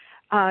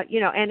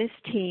 and his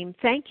team,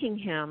 thanking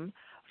him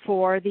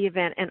for the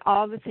event and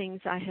all the things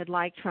I had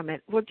liked from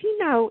it. Well, do you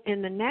know,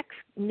 in the next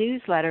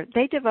newsletter,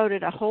 they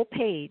devoted a whole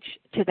page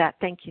to that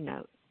thank you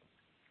note.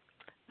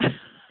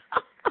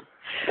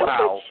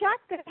 Wow. It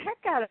shocked the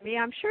heck out of me.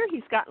 I'm sure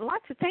he's gotten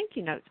lots of thank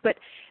you notes, but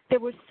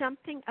there was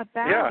something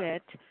about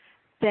it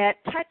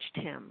that touched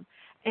him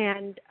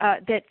and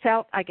that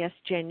felt, I guess,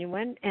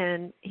 genuine,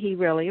 and he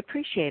really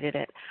appreciated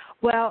it.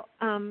 Well,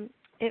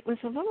 it was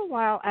a little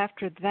while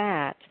after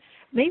that,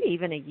 maybe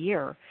even a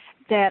year,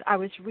 that I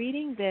was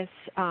reading this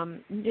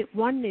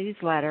one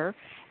newsletter,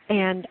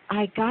 and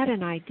I got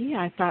an idea.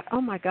 I thought,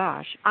 oh, my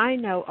gosh, I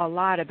know a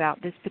lot about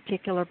this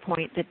particular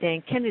point that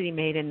Dan Kennedy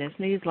made in this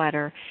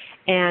newsletter.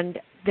 And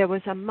there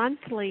was a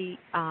monthly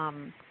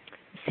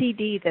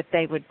CD that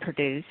they would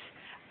produce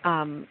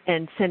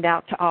and send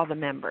out to all the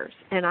members.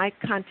 And I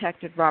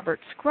contacted Robert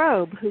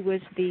Scrobe, who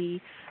was the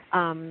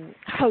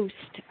host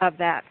of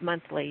that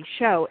monthly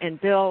show, and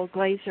Bill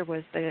Glazer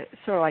was the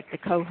sort of like the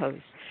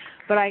co-host.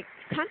 But I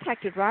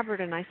contacted Robert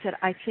and I said,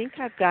 I think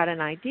I've got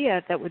an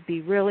idea that would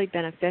be really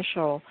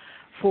beneficial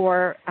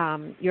for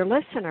your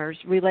listeners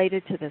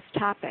related to this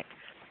topic.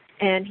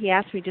 And he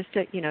asked me just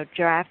to,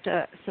 draft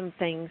some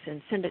things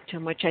and send it to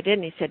him, which I did.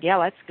 And he said, yeah,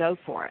 let's go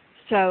for it.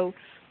 So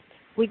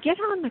we get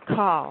on the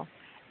call,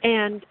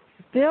 and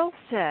Bill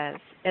says,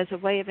 as a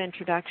way of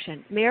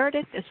introduction,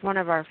 Meredith is one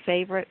of our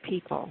favorite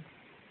people.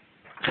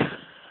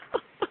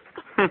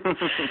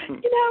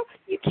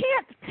 You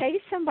can't pay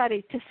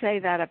somebody to say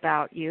that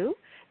about you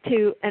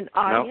to an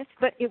audience,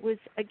 but it was,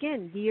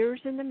 again,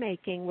 years in the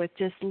making with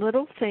just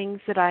little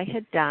things that I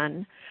had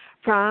done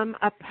from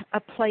a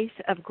place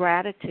of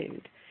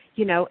gratitude,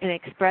 and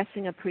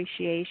expressing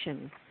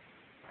appreciation.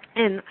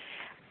 And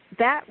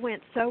that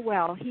went so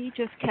well. He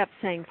just kept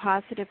saying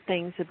positive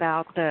things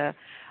about the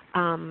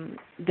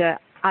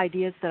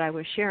ideas that I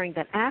was sharing,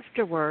 that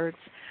afterwards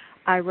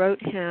I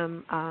wrote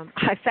him,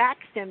 I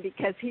faxed him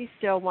because he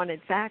still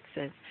wanted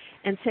faxes,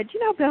 and said,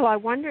 Bill, I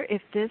wonder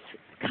if this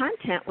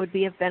content would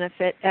be of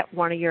benefit at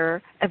one of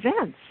your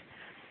events.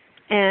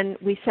 And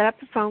we set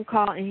up a phone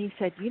call, and he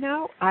said,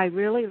 I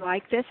really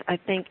like this. I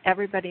think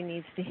everybody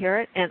needs to hear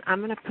it, and I'm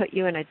going to put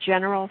you in a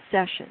general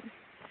session.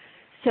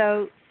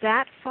 So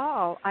that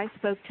fall, I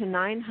spoke to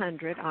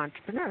 900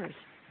 entrepreneurs,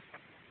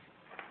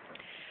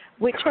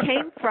 which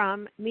came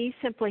from me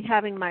simply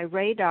having my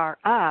radar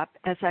up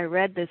as I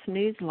read this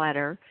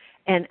newsletter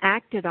and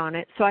acted on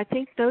it. So I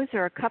think those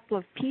are a couple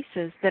of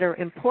pieces that are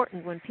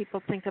important when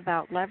people think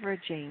about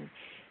leveraging,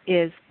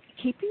 is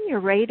keeping your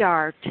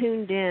radar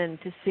tuned in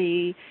to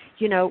see,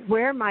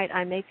 where might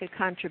I make a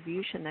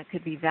contribution that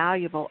could be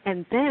valuable,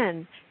 and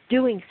then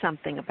doing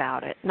something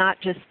about it,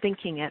 not just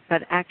thinking it,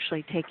 but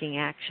actually taking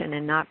action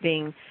and not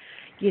being,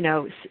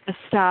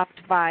 stopped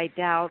by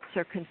doubts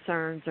or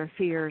concerns or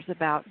fears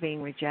about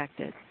being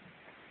rejected.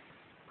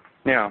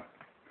 Yeah.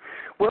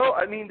 Well,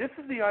 I mean, this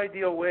is the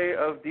ideal way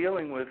of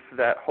dealing with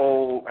that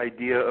whole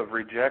idea of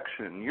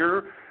rejection.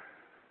 Your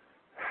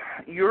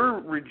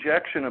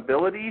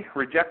rejectability,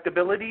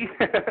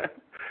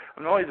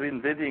 I'm always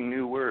inventing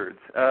new words,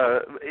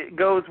 it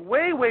goes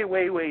way, way,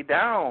 way, way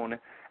down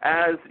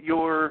as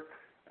your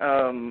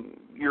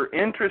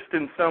interest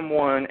in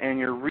someone and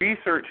your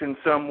research in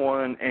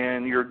someone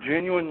and you're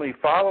genuinely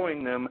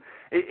following them.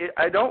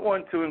 I don't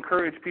want to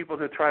encourage people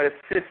to try to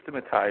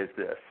systematize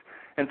this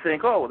and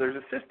think, oh, well, there's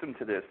a system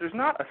to this. There's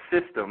not a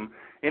system,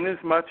 in as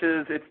much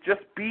as it's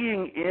just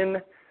being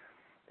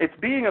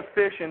a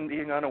fish and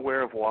being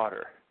unaware of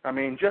water. I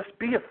mean, just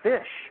be a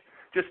fish.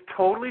 Just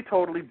totally,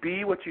 totally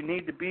be what you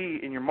need to be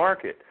in your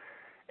market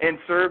and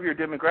serve your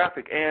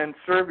demographic and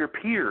serve your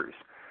peers.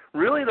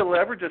 Really, the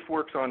Leverageist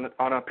works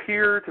on a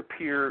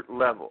peer-to-peer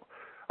level.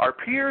 Our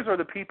peers are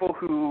the people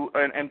who,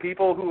 and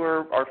people who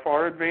are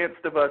far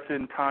advanced of us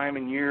in time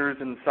and years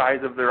and size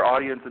of their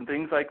audience and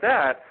things like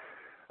that.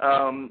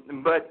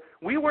 But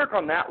we work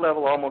on that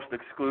level almost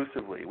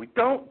exclusively. We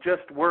don't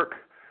just work,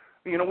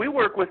 we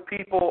work with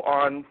people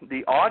on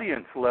the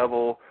audience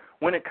level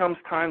when it comes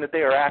time that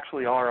they are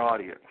actually our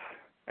audience.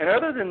 And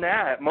other than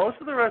that, most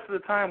of the rest of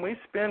the time we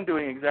spend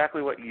doing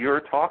exactly what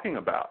you're talking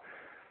about.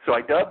 So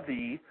I dubbed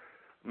thee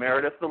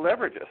Meredith the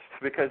Leverageist,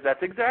 because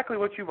that's exactly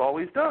what you've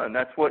always done.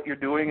 That's what you're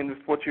doing, and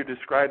what you're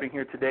describing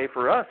here today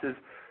for us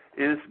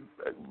is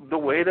the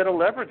way that a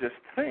Leverageist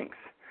thinks.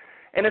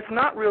 And it's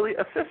not really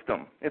a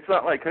system. It's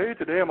not like, hey,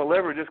 today I'm a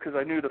Leverageist because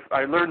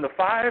I learned the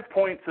 5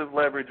 points of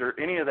leverage or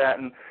any of that,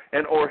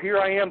 or here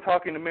I am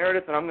talking to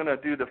Meredith and I'm going to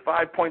do the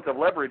 5 points of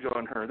leverage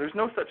on her. There's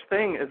no such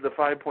thing as the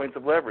 5 points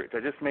of leverage. I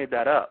just made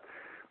that up.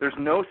 There's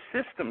no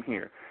system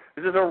here.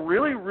 This is a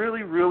really,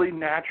 really, really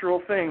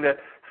natural thing that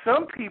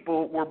some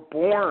people were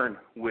born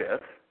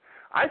with.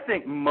 I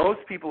think most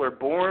people are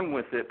born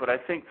with it, but I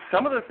think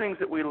some of the things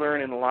that we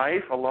learn in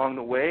life along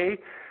the way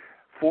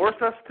force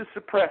us to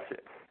suppress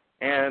it.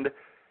 And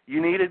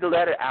you needed to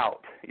let it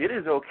out. It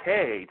is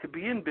okay to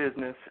be in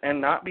business and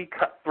not be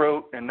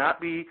cutthroat and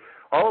not be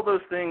all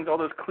those things, all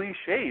those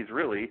cliches,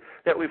 really,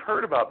 that we've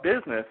heard about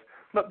business,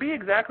 but be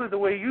exactly the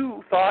way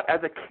you thought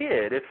as a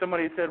kid if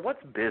somebody said,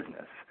 what's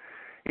business?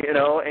 You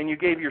know, and you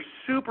gave your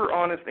super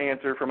honest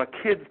answer from a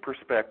kid's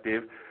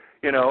perspective,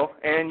 you know,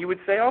 and you would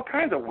say all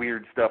kinds of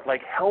weird stuff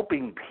like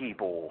helping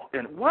people.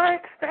 And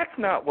what? That's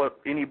not what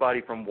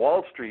anybody from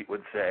Wall Street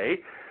would say,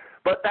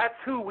 but that's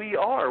who we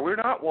are. We're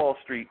not Wall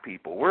Street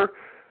people. We're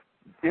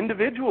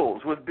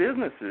individuals with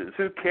businesses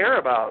who care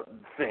about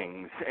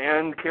things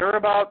and care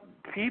about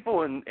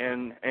people and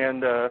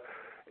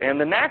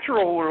the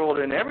natural world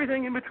and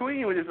everything in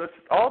between, which is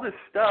all this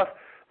stuff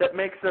that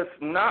makes us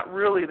not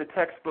really the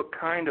textbook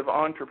kind of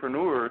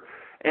entrepreneur.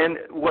 And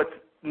what's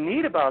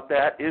neat about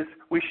that is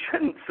we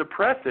shouldn't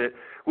suppress it.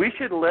 We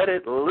should let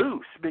it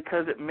loose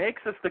because it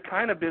makes us the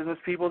kind of business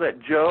people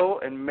that Joe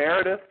and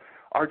Meredith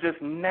are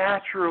just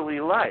naturally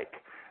like.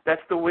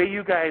 That's the way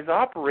you guys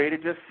operate.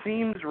 It just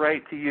seems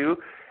right to you.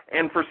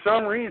 And for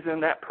some reason,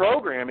 that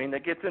programming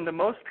that gets into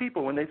most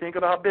people when they think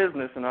about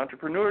business and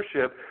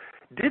entrepreneurship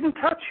didn't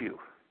touch you.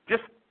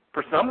 Just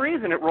for some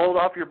reason, it rolled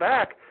off your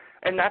back.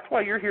 And that's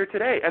why you're here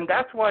today. And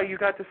that's why you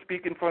got to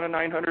speak in front of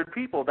 900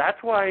 people. That's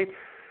why,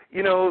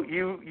 you know,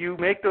 you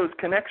make those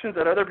connections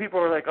that other people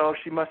are like, oh,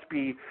 she must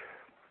be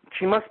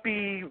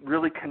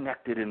really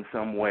connected in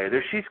some way.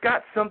 She's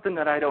got something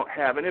that I don't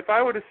have. And if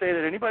I were to say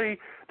that anybody,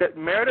 that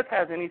Meredith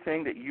has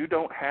anything that you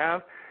don't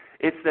have,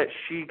 it's that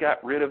she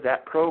got rid of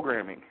that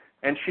programming.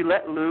 And she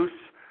let loose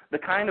the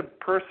kind of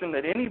person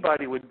that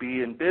anybody would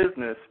be in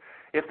business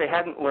if they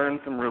hadn't learned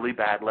some really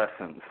bad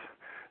lessons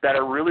that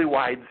are really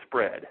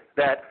widespread,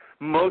 that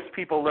most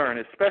people learn,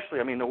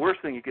 especially, I mean, the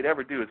worst thing you could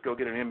ever do is go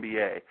get an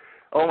MBA.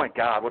 Oh, my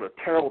God, what a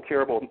terrible,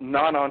 terrible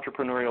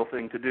non-entrepreneurial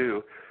thing to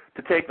do,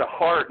 to take the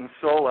heart and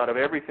soul out of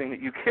everything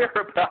that you care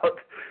about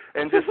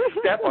and just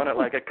step on it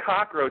like a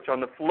cockroach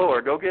on the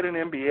floor. Go get an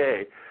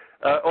MBA.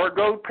 Or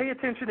go pay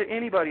attention to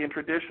anybody in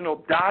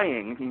traditional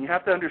dying. And you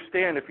have to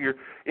understand, if you're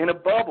in a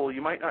bubble,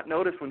 you might not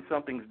notice when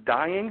something's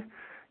dying.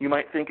 You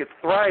might think it's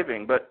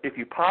thriving. But if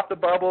you pop the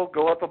bubble,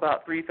 go up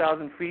about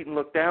 3,000 feet and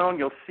look down,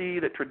 you'll see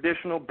that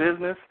traditional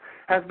business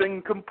has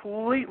been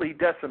completely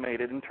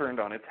decimated and turned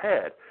on its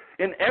head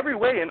in every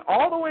way, and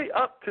all the way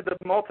up to the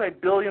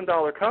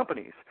multi-billion-dollar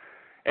companies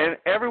and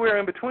everywhere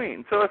in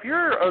between. So if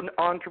you're an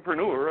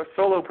entrepreneur, a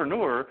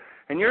solopreneur,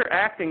 and you're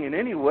acting in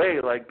any way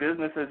like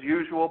business as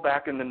usual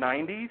back in the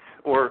 90s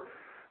or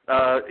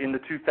in the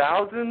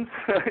 2000s,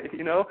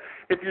 you know,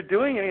 if you're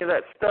doing any of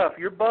that stuff,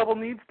 your bubble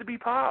needs to be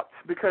popped,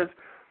 because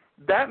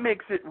that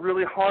makes it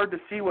really hard to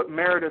see what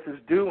Meredith is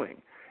doing.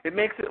 It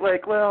makes it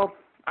like, well,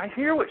 I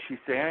hear what she's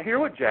saying, I hear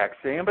what Jack's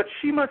saying, but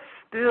she must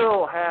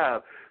still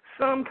have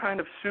some kind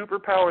of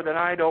superpower that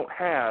I don't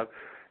have,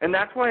 and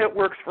that's why it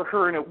works for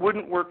her and it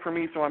wouldn't work for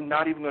me, so I'm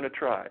not even going to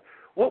try.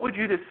 What would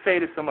you just say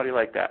to somebody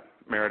like that,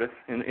 Meredith,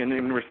 in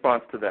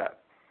response to that?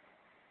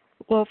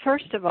 Well,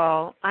 first of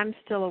all, I'm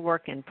still a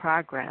work in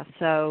progress,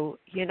 so,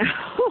 you know,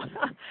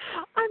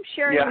 I'm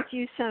sharing with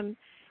you some,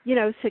 you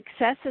know,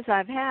 successes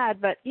I've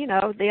had, but, you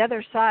know, the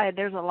other side,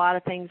 there's a lot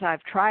of things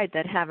I've tried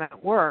that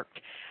haven't worked.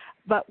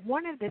 But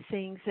one of the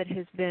things that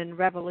has been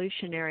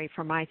revolutionary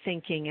for my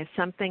thinking is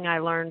something I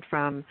learned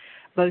from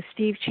both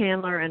Steve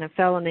Chandler and a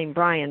fellow named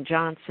Brian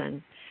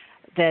Johnson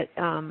that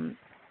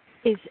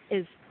is,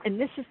 and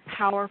this is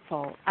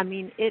powerful. I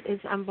mean, it is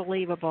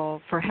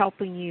unbelievable for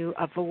helping you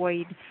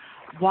avoid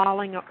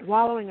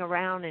wallowing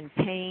around in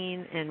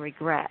pain and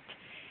regret.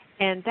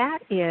 And that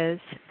is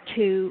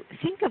to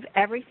think of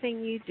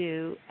everything you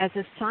do as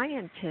a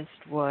scientist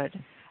would,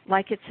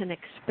 like it's an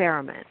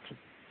experiment.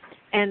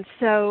 And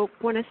so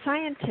when a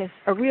scientist,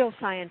 a real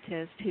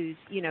scientist who's,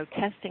 you know,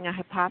 testing a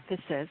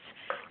hypothesis,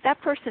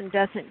 that person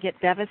doesn't get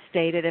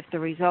devastated if the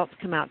results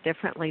come out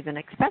differently than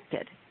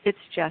expected. It's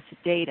just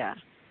data.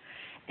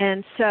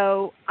 And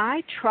so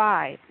I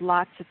try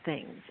lots of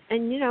things.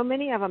 And, you know,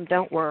 many of them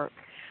don't work.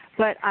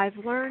 But I've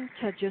learned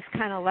to just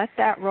kind of let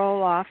that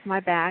roll off my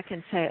back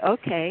and say,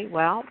 okay,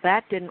 well,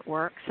 that didn't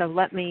work, so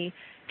let me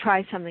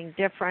try something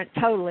different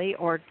totally,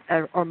 or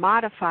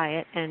modify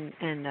it and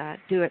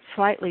do it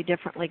slightly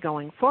differently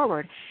going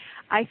forward.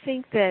 I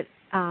think that,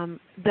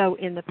 though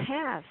in the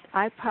past,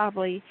 I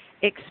probably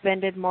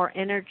expended more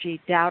energy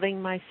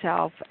doubting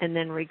myself and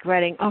then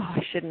regretting, oh,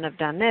 I shouldn't have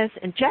done this,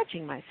 and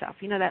judging myself.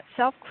 You know, that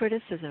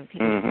self-criticism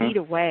can eat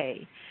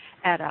away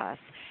at us.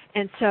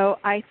 And so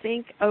I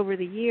think over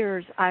the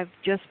years I've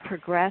just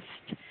progressed.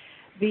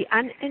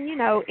 And, you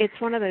know, it's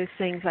one of those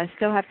things I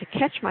still have to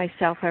catch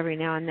myself every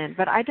now and then,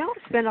 but I don't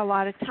spend a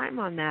lot of time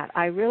on that.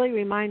 I really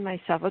remind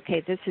myself,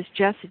 okay, this is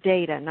just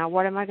data. Now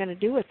what am I going to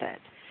do with it?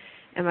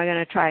 Am I going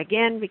to try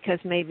again because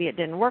maybe it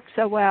didn't work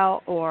so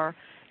well, or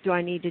do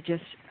I need to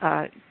just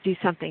do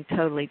something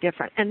totally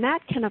different? And that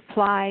can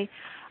apply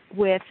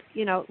with,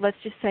 you know, let's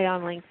just say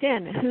on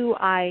LinkedIn, who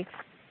I,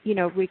 you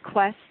know,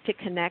 request to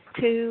connect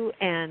to,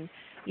 and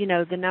you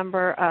know, the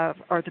number of,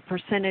 or the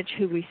percentage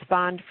who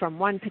respond from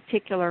one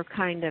particular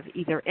kind of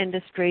either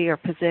industry or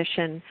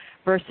position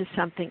versus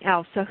something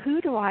else. So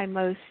who do I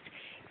most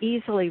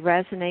easily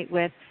resonate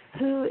with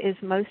who is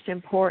most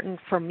important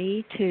for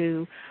me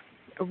to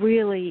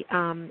really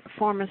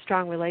form a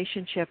strong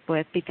relationship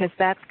with, because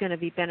that's going to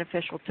be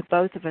beneficial to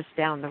both of us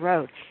down the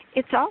road.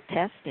 It's all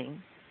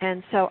testing.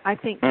 And so I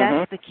think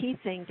that's the key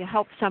thing, to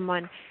help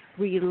someone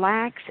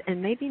relax and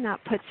maybe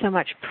not put so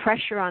much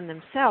pressure on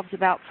themselves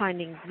about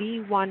finding the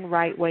one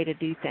right way to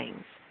do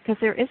things, because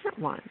there isn't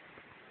one.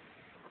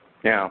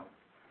 Yeah.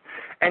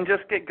 And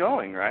just get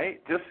going, right?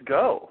 Just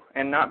go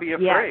and not be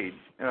afraid.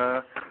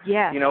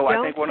 Yes. You know, Don't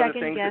I think one of the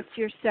things second guess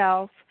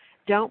yourself.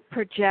 Don't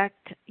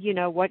project, you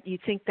know, what you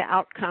think the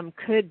outcome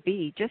could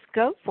be. Just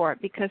go for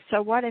it, because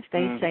so what if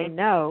they say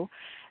no?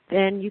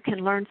 Then you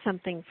can learn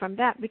something from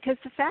that, because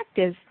the fact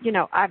is, you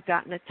know, I've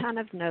gotten a ton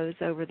of no's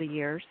over the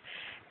years,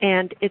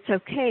 and it's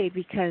okay,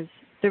 because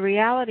the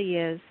reality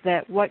is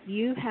that what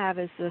you have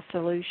as the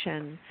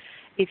solution,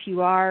 if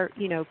you are,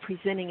 you know,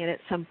 presenting it at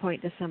some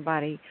point to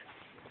somebody,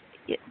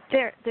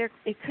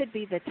 it could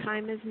be the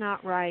time is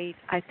not right.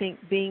 I think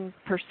being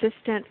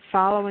persistent,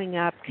 following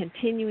up,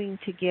 continuing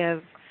to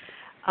give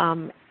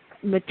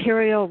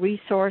material,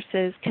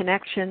 resources,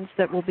 connections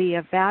that will be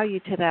of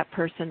value to that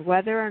person,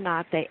 whether or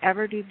not they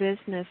ever do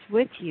business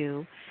with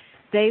you,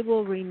 they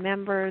will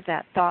remember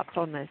that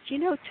thoughtfulness. You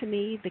know, to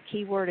me, the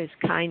key word is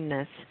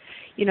kindness.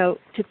 You know,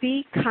 to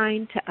be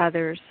kind to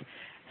others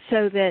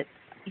so that,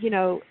 you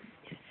know,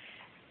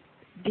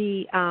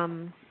 the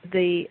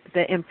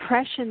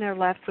impression they're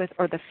left with,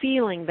 or the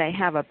feeling they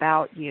have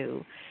about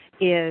you,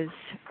 is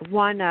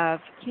one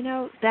of, you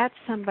know, that's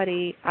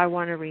somebody I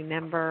want to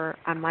remember,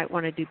 I might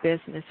want to do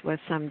business with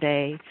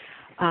someday.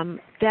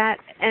 That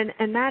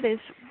is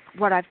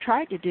what I've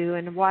tried to do,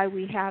 and why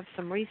we have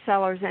some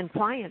resellers and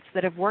clients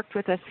that have worked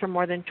with us for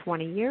more than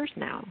 20 years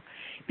now,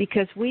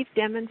 because we've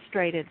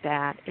demonstrated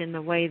that in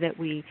the way that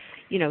we,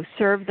 you know,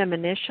 serve them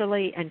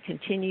initially and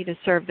continue to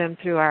serve them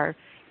through our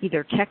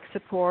either tech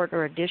support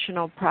or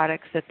additional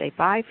products that they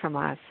buy from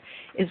us,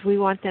 is we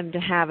want them to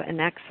have an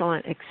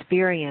excellent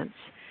experience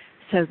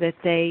so that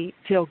they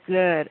feel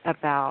good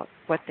about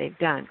what they've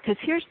done. Because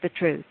here's the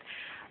truth.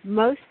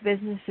 Most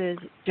businesses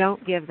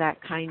don't give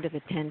that kind of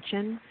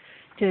attention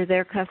to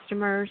their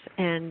customers,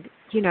 and,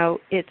 you know,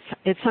 it's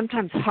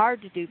sometimes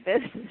hard to do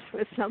business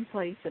with some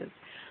places.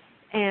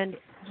 And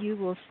you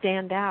will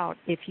stand out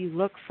if you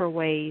look for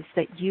ways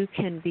that you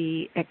can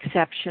be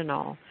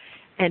exceptional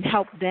and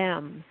help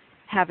them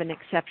have an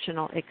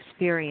exceptional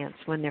experience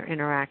when they're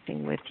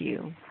interacting with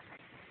you.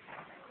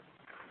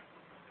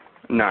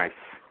 Nice.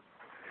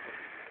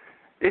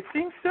 It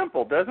seems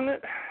simple, doesn't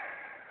it?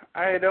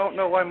 I don't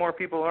know why more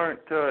people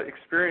aren't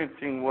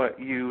experiencing what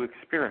you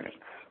experience.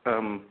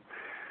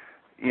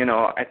 You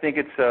know, I think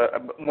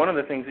it's one of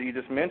the things that you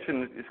just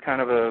mentioned is kind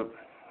of a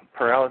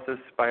paralysis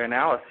by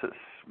analysis,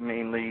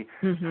 mainly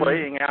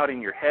playing out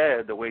in your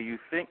head the way you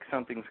think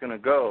something's going to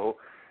go,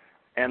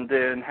 and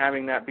then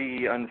having that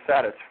be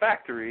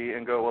unsatisfactory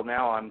and go, well,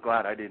 now I'm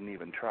glad I didn't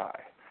even try.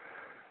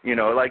 You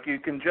know, like you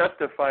can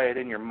justify it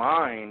in your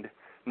mind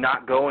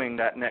not going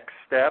that next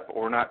step,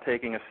 or not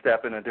taking a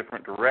step in a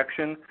different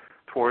direction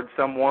towards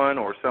someone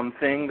or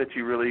something that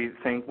you really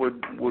think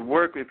would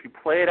work. If you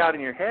play it out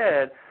in your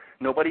head,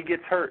 nobody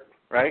gets hurt,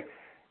 right?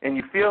 And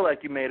you feel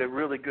like you made a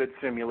really good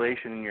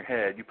simulation in your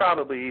head. You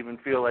probably even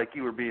feel like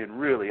you were being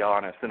really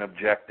honest and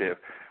objective,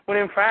 when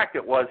in fact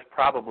it was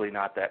probably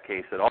not that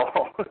case at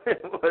all.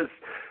 It was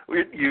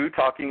you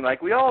talking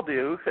like we all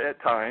do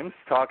at times,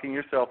 talking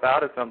yourself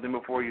out of something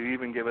before you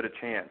even give it a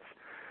chance.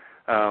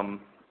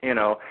 You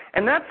know,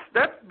 and that's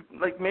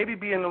like maybe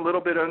being a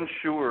little bit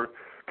unsure.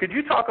 Could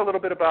you talk a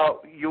little bit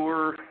about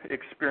your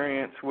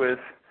experience with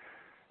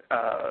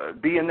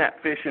being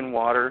that fish in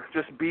water,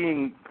 just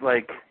being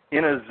like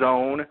in a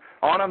zone,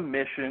 on a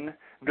mission,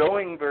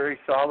 going very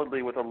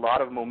solidly with a lot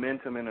of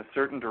momentum in a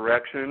certain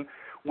direction,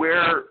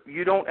 where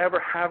you don't ever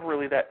have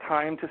really that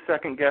time to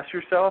second guess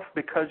yourself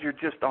because you're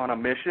just on a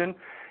mission?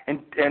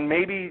 And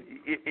maybe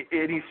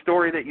any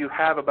story that you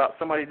have about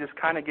somebody just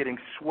kind of getting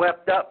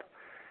swept up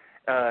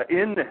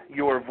in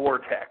your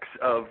vortex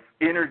of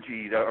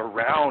energy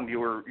around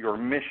your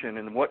mission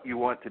and what you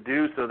want to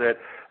do, so that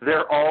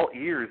they're all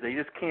ears. They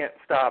just can't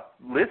stop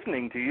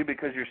listening to you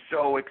because you're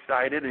so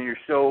excited and you're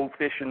so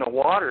fish in the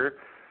water.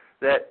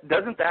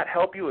 Doesn't that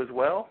help you as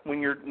well when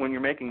you're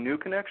making new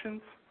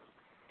connections?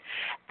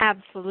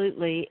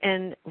 Absolutely.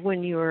 And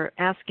when you were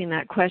asking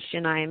that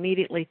question, I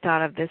immediately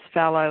thought of this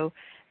fellow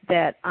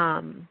that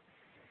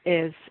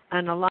is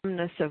an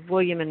alumnus of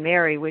William and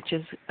Mary, which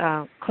is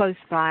close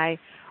by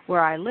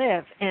where I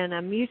live, and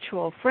a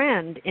mutual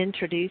friend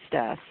introduced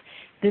us.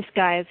 This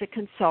guy is a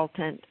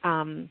consultant,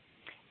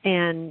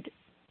 and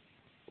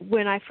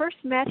when I first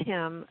met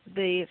him,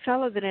 the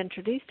fellow that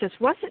introduced us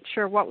wasn't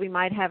sure what we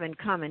might have in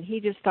common.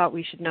 He just thought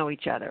we should know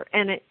each other,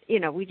 and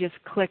we just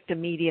clicked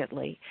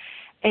immediately.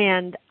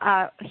 And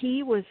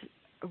he was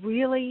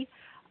really,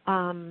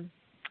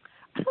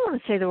 I don't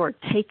want to say the word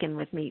taken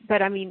with me,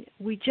 but I mean,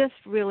 we just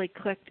really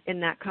clicked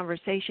in that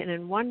conversation.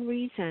 And one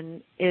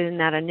reason in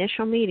that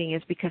initial meeting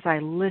is because I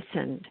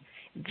listened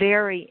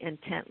very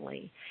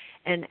intently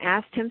and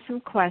asked him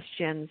some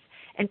questions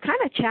and kind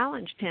of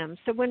challenged him.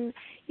 So when,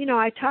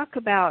 I talk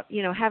about,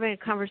 having a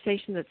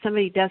conversation that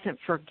somebody doesn't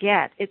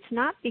forget, it's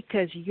not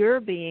because you're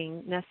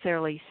being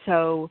necessarily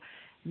so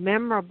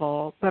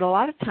memorable, but a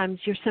lot of times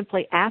you're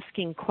simply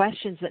asking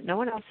questions that no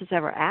one else has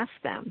ever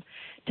asked them,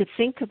 to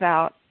think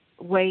about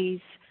ways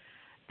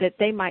that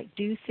they might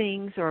do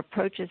things or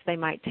approaches they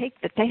might take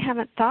that they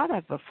haven't thought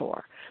of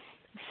before.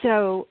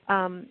 So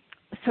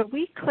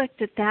we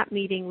clicked at that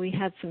meeting. We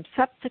had some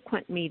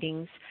subsequent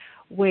meetings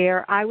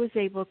where I was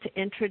able to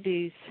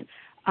introduce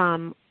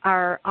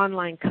our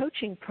online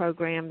coaching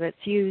program that's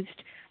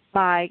used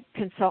by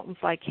consultants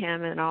like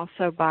him and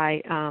also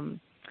by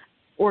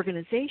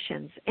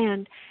organizations.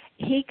 And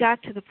he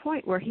got to the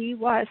point where he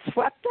was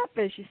swept up,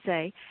 as you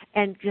say,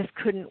 and just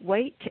couldn't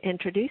wait to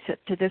introduce it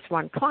to this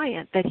one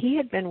client that he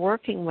had been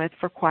working with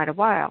for quite a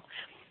while.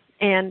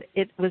 And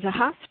it was a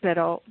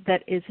hospital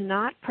that is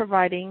not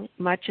providing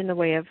much in the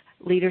way of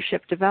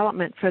leadership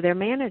development for their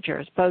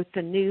managers, both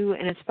the new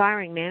and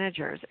aspiring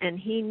managers. And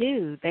he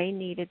knew they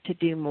needed to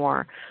do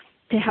more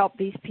to help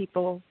these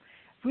people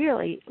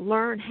really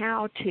learn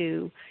how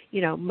to,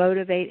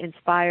 motivate,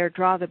 inspire,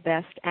 draw the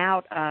best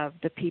out of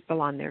the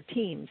people on their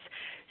teams.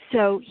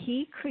 So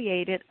he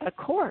created a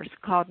course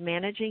called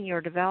Managing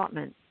Your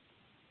Development,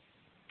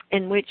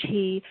 in which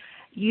he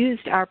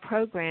used our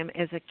program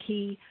as a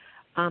key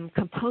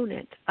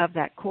component of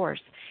that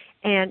course.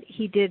 And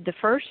he did the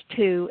first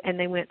two, and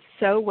they went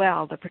so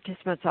well, the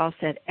participants all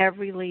said,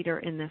 every leader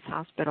in this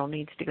hospital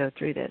needs to go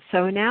through this.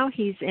 So now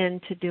he's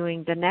into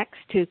doing the next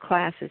two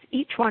classes.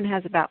 Each one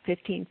has about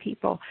 15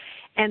 people.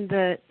 And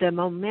the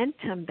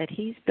momentum that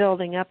he's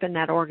building up in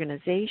that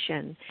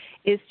organization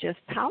is just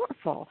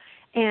powerful.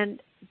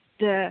 And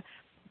the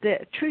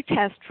true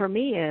test for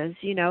me is,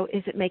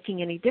 is it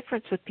making any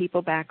difference with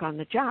people back on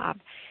the job?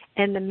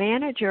 And the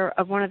manager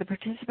of one of the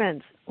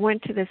participants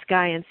went to this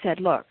guy and said,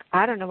 look,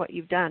 I don't know what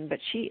you've done, but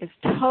she is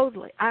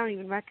totally, I don't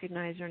even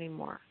recognize her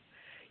anymore.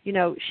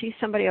 She's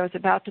somebody I was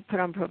about to put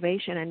on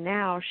probation, and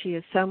now she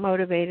is so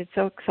motivated,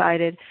 so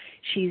excited.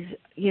 She's,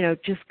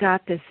 just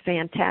got this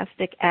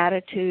fantastic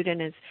attitude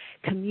and is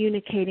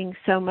communicating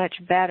so much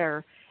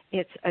better.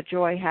 It's a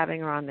joy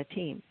having her on the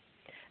team.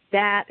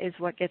 That is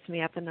what gets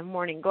me up in the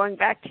morning. Going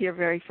back to your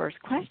very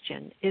first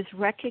question, is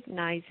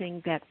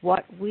recognizing that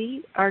what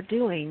we are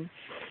doing,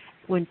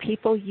 when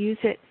people use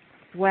it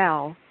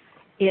well,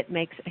 it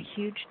makes a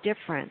huge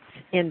difference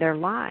in their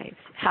lives,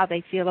 how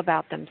they feel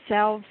about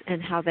themselves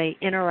and how they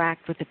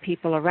interact with the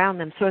people around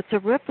them. So it's a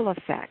ripple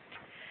effect.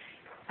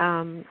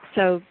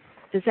 So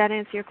does that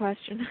answer your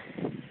question?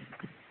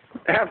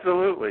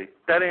 Absolutely.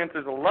 That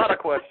answers a lot of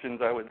questions,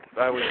 I would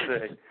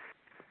say.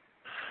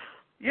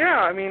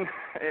 Yeah, I mean,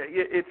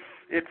 it's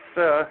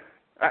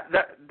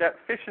that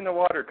fish in the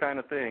water kind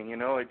of thing,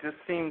 It just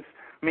seems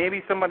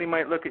maybe somebody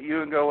might look at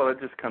you and go, well, it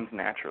just comes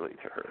naturally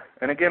to her.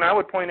 And again, I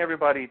would point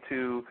everybody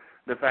to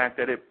the fact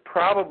that it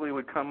probably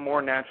would come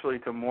more naturally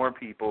to more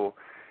people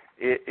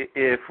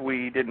if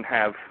we didn't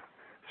have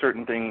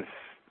certain things,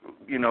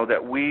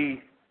 that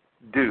we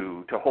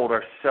do to hold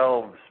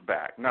ourselves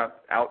back, not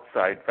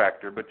outside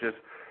factor, but just,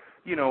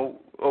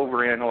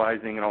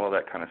 overanalyzing and all of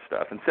that kind of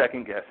stuff and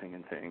second guessing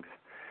and things.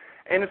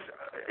 And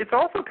it's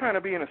also kind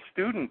of being a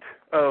student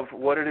of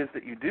what it is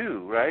that you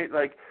do, right?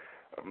 Like,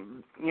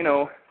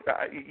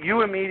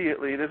 you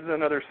immediately, this is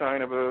another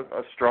sign of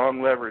a strong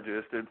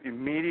leveragist,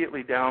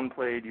 immediately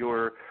downplayed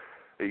your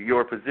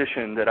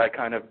position that I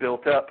kind of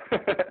built up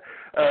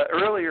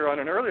earlier on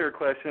an earlier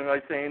question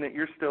by saying that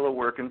you're still a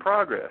work in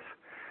progress.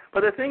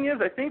 But the thing is,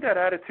 I think that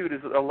attitude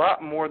is a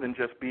lot more than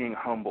just being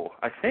humble.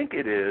 I think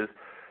it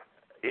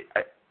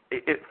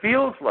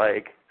feels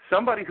like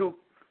somebody who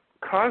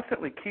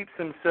constantly keeps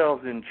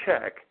themselves in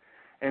check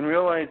and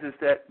realizes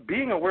that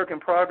being a work in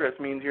progress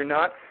means you're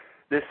not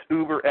this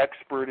uber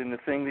expert in the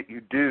thing that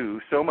you do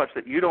so much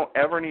that you don't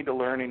ever need to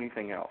learn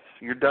anything else.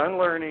 You're done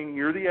learning.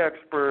 You're the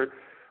expert.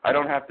 I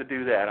don't have to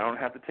do that. I don't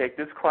have to take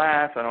this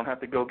class. I don't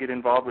have to go get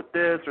involved with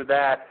this or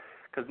that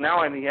because now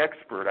I'm the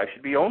expert. I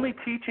should be only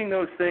teaching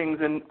those things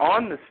and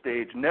on the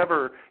stage,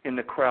 never in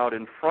the crowd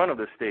in front of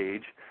the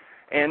stage.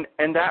 And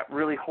that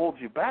really holds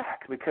you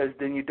back because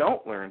then you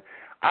don't learn.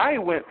 I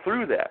went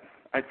through that.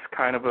 It's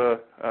kind of a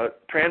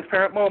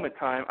transparent moment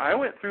time. I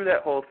went through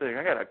that whole thing.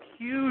 I got a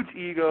huge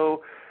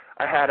ego.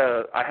 I had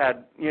an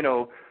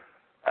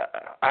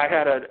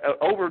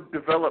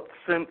overdeveloped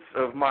sense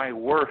of my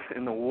worth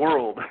in the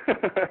world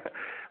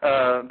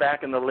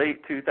back in the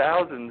late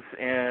 2000s,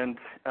 and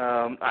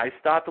I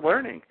stopped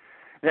learning.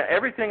 Now,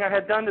 everything I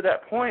had done to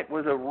that point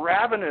was a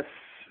ravenous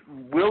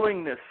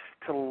willingness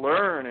to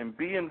learn and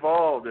be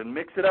involved and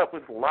mix it up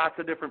with lots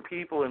of different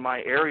people in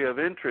my area of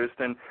interest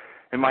and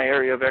in my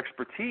area of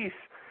expertise.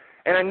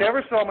 And I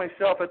never saw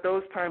myself at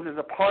those times as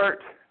apart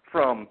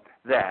from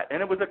that.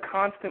 And it was a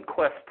constant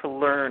quest to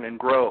learn and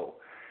grow.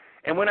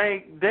 And when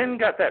I then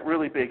got that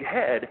really big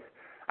head,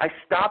 I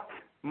stopped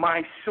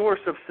my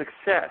source of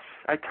success.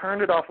 I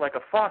turned it off like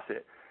a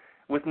faucet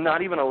with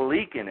not even a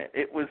leak in it.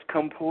 It was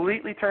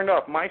completely turned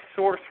off. My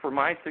source for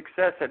my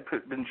success had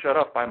been shut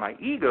off by my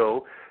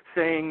ego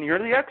saying, you're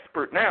the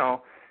expert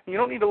now. You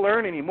don't need to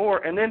learn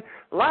anymore. And then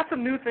lots of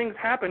new things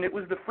happen. It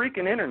was the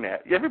freaking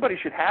internet. Everybody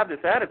should have this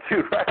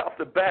attitude right off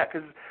the bat,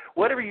 because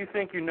whatever you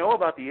think you know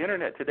about the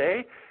internet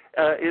today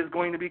is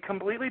going to be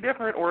completely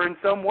different, or in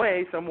some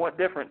way somewhat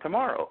different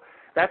tomorrow.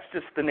 That's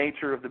just the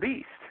nature of the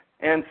beast.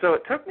 And so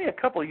it took me a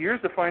couple of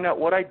years to find out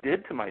what I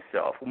did to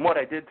myself and what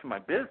I did to my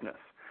business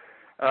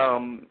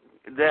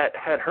that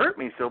had hurt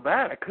me so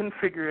bad. I couldn't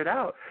figure it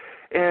out.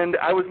 And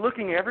I was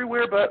looking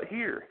everywhere but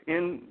here,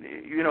 in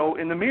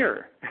the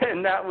mirror.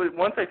 And that was,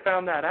 once I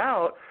found that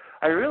out,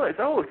 I realized,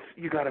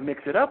 you got to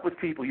mix it up with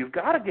people. You've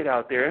got to get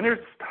out there, and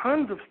there's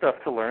tons of stuff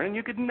to learn. And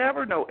you could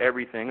never know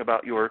everything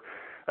about your,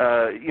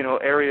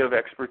 area of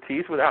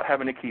expertise without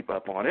having to keep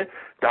up on it.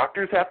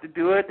 Doctors have to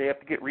do it. They have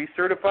to get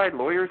recertified.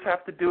 Lawyers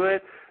have to do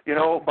it,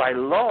 by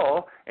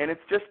law. And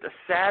it's just a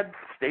sad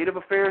state of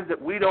affairs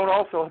that we don't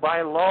also,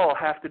 by law,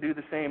 have to do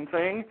the same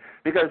thing,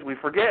 because we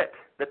forget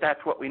that that's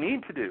what we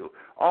need to do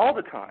all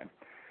the time.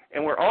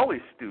 And we're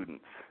always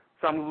students.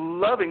 So I'm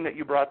loving that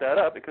you brought that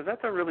up, because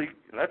that's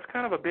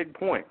kind of a big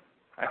point.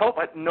 I hope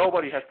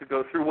nobody has to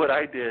go through what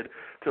I did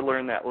to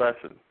learn that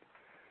lesson.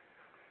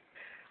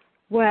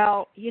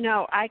 Well,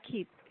 I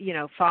keep,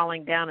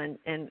 falling down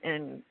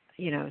and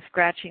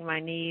scratching my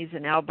knees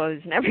and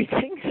elbows and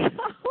everything.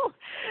 So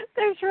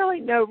there's really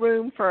no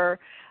room for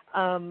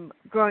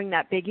growing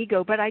that big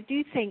ego. But I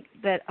do think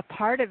that a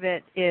part of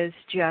it is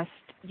just,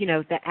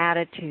 the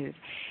attitude.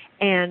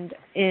 And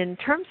in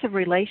terms of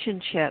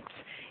relationships,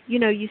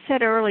 you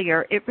said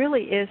earlier, it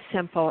really is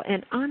simple.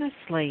 And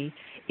honestly,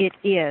 it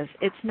is.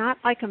 It's not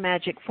like a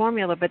magic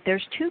formula, but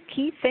there's two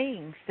key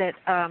things that,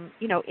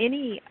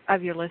 any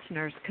of your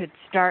listeners could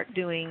start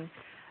doing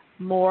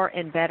more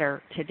and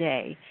better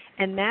today.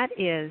 And that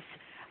is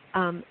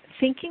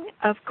thinking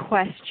of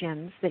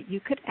questions that you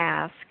could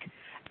ask.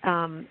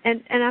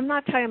 And I'm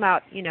not talking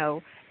about,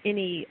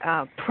 any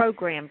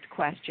programmed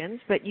questions,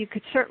 but you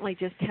could certainly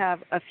just have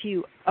a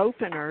few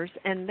openers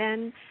and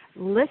then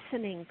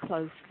listening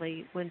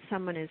closely when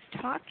someone is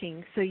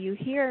talking, so you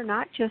hear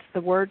not just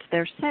the words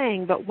they're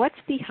saying, but what's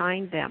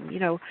behind them.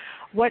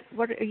 What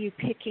are you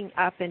picking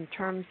up in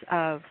terms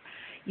of,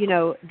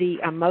 the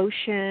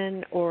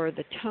emotion or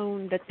the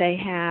tone that they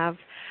have?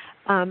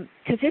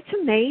 Because it's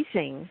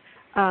amazing.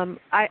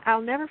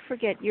 I'll never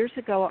forget, years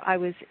ago I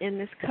was in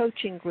this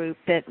coaching group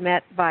that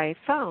met by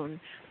phone,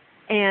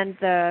 and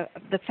the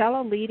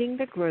fellow leading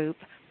the group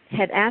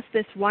had asked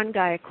this one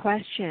guy a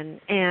question,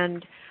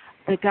 and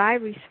the guy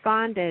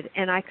responded,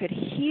 and I could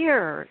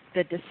hear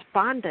the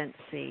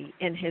despondency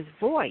in his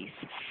voice.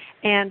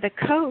 And the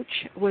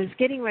coach was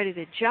getting ready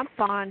to jump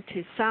on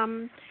to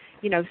some,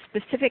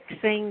 specific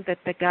thing that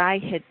the guy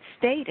had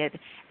stated.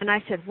 And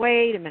I said,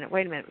 wait a minute.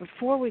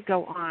 Before we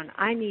go on,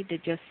 I need to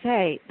just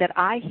say that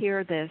I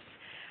hear this,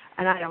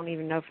 and I don't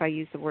even know if I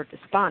use the word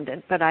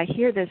despondent, but I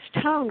hear this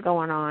tone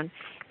going on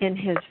in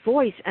his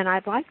voice, and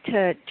I'd like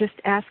to just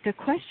ask a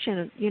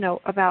question,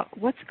 about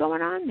what's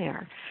going on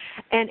there.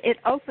 And it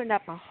opened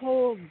up a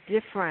whole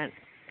different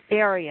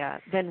area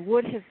than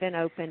would have been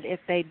opened if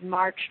they'd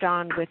marched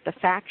on with the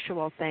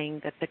factual thing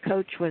that the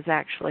coach was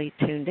actually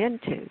tuned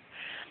into.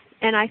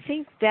 And I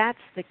think that's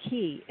the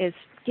key, is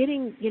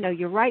getting,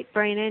 your right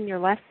brain and your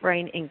left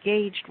brain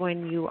engaged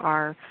when you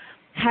are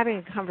having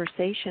a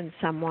conversation with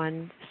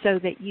someone, so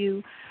that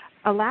you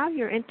allow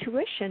your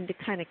intuition to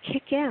kind of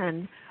kick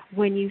in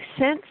when you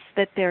sense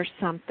that there's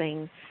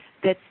something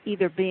that's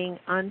either being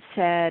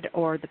unsaid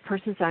or the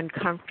person's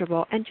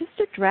uncomfortable, and just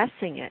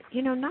addressing it.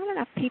 Not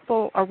enough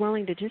people are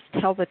willing to just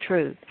tell the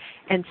truth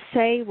and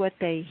say what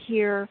they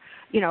hear,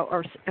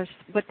 or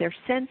what they're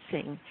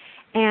sensing.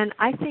 And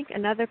I think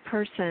another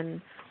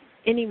person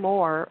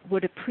anymore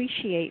would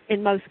appreciate,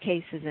 in most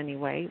cases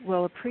anyway,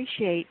 will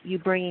appreciate you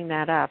bringing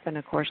that up. And,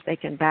 of course, they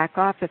can back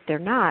off if they're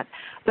not.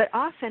 But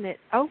often it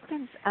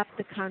opens up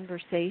the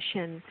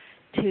conversation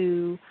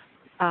to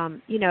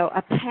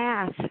a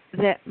path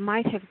that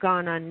might have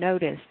gone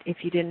unnoticed if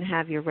you didn't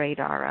have your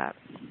radar up.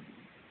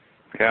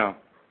 Yeah.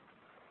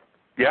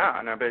 Yeah,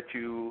 and I bet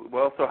you,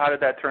 so how did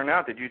that turn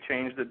out? Did you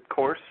change the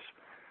course,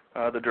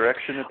 the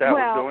direction that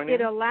was going in?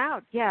 Well, it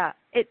allowed,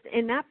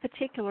 in that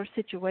particular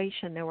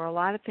situation, there were a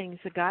lot of things.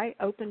 The guy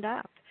opened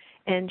up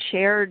and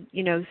shared,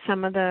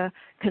 some of the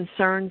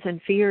concerns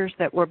and fears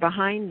that were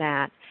behind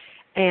that.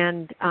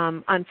 And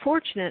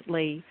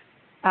unfortunately,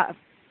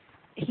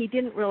 he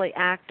didn't really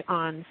act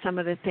on some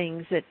of the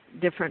things that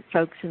different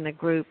folks in the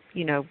group,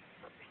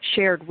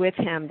 shared with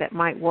him that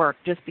might work,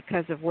 just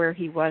because of where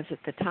he was at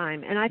the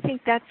time. And I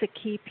think that's a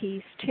key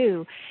piece,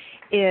 too,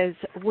 is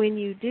when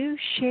you do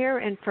share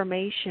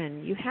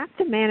information, you have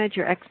to manage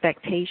your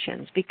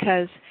expectations,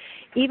 because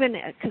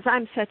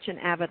I'm such an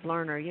avid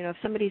learner, if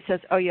somebody says,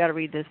 you ought to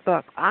read this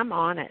book, I'm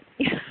on it.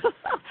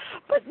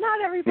 But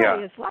not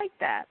everybody is like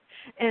that.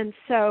 And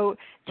so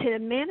to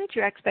manage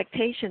your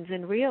expectations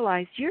and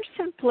realize you're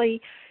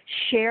simply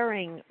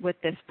sharing with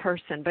this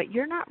person, but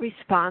you're not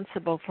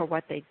responsible for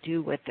what they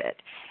do with it.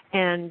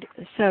 And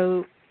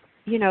so,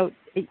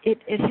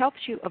 it helps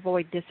you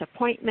avoid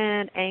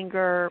disappointment,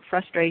 anger,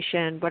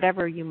 frustration,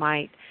 whatever you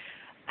might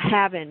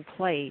have in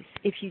place,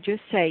 if you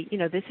just say,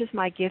 this is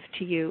my gift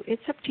to you,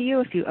 it's up to you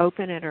if you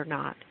open it or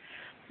not,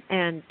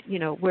 and,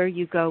 where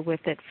you go with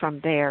it from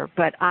there.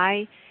 But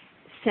I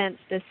sense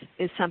this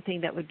is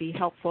something that would be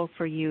helpful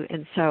for you,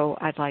 and so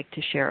I'd like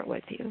to share it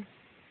with you.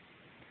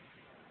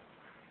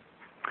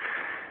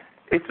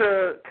 It's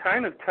a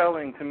kind of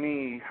telling to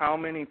me how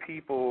many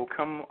people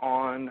come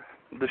on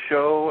the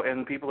show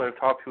and people that I've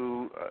talked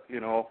to,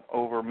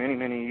 over many,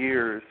 many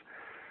years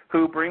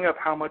who bring up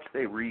how much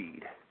they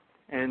read.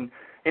 And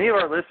any of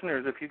our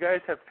listeners, if you guys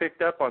have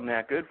picked up on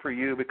that, good for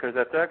you, because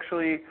that's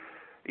actually,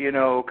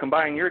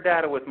 combine your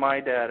data with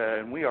my data,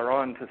 and we are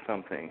on to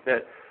something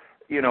that,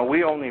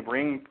 we only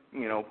bring,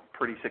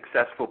 pretty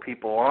successful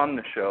people on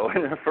the show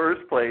in the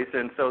first place,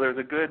 and so there's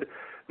a good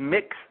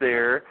mix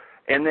there.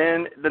 And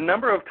then the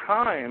number of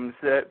times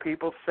that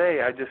people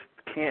say, I just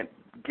can't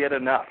get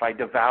enough. I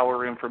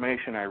devour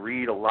information. I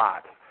read a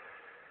lot.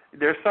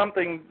 There's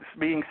something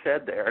being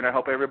said there, and I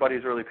hope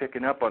everybody's really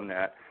picking up on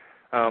that.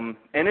 And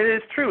it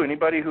is true.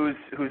 Anybody who's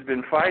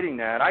been fighting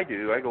that, I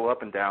do. I go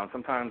up and down.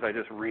 Sometimes I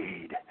just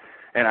read,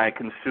 and I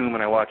consume,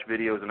 and I watch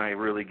videos, and I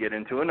really get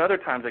into it. And other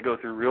times I go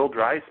through real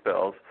dry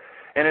spells,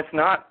 and it's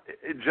not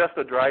just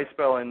a dry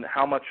spell in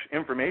how much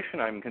information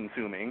I'm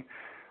consuming,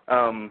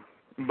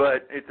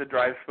 but it's a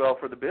dry spell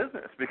for the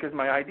business because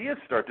my ideas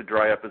start to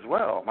dry up as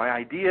well. My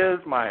ideas,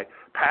 my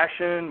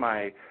passion,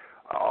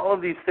 all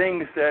of these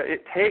things that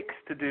it takes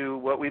to do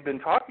what we've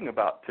been talking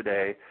about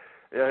today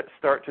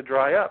start to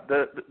dry up.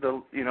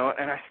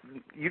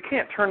 You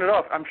can't turn it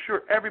off. I'm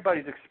sure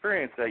everybody's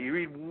experienced that. You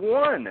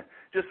read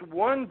just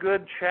one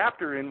good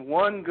chapter in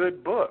one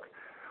good book,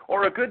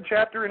 or a good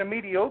chapter in a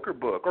mediocre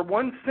book, or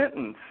one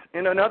sentence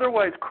in an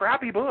otherwise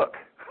crappy book.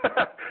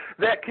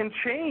 That can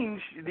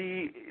change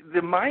the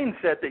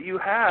mindset that you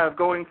have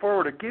going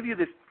forward, or give you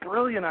this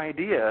brilliant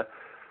idea.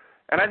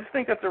 And I just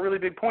think that's a really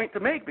big point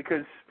to make,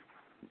 because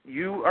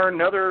you are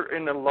another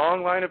in the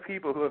long line of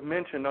people who have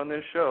mentioned on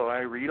this show, I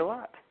read a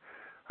lot.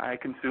 I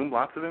consume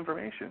lots of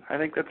information. I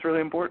think that's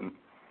really important.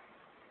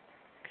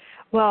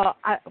 Well,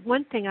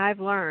 one thing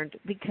I've learned,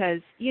 because,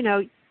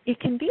 it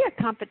can be a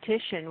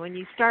competition when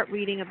you start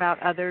reading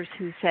about others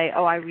who say,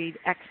 I read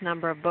X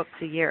number of books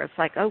a year. It's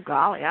like, oh,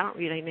 golly, I don't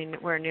read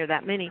anywhere near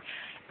that many.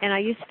 And I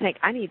used to think,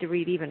 I need to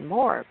read even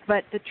more.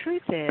 But the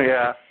truth is,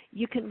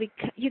 you can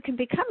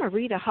become a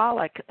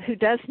readaholic who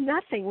does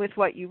nothing with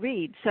what you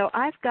read. So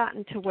I've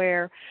gotten to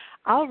where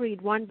I'll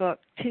read one book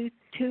two,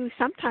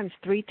 sometimes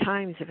 3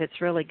 times if it's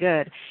really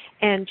good,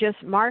 and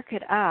just mark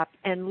it up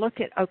and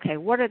look at, okay,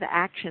 what are the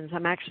actions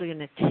I'm actually going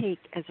to take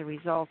as a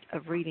result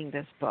of reading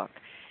this book?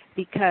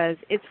 Because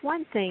it's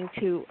one thing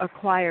to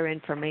acquire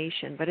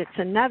information, but it's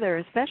another,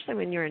 especially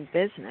when you're in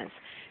business,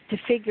 to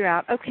figure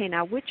out, okay,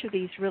 now which of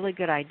these really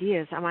good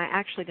ideas am I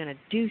actually going to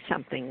do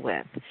something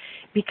with?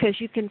 Because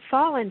you can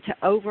fall into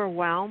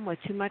overwhelm with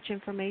too much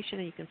information,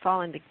 and you can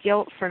fall into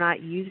guilt for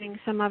not using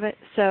some of it.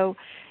 So,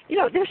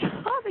 there's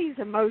all these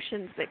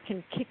emotions that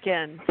can kick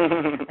in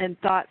and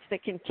thoughts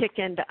that can kick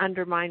in to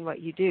undermine what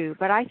you do.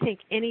 But I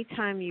think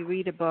anytime you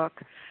read a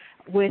book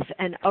with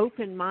an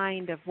open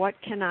mind of what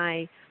can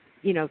I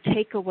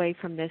take away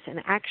from this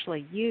and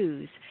actually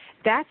use,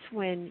 that's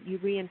when you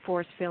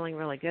reinforce feeling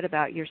really good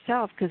about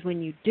yourself, because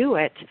when you do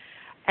it,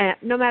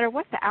 no matter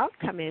what the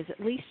outcome is,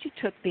 at least you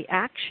took the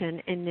action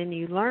and then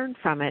you learn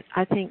from it.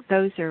 I think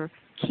those are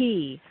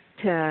key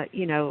to,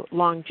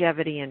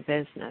 longevity in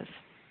business.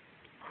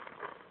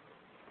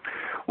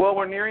 Well,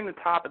 we're nearing the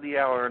top of the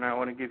hour, and I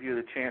want to give you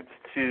the chance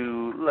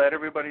to let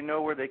everybody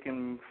know where they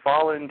can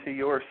fall into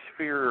your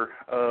sphere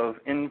of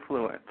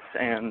influence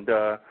and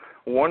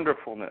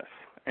wonderfulness,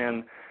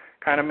 and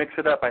kind of mix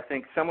it up. I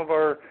think some of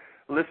our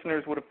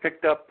listeners would have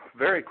picked up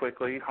very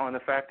quickly on the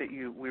fact that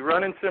we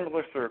run in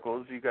similar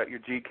circles. You got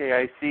your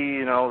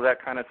GKIC and all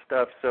that kind of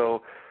stuff.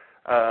 So,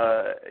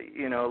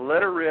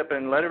 let her rip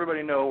and let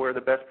everybody know where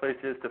the best place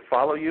is to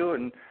follow you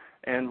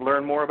and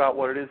learn more about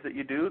what it is that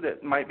you do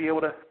that might be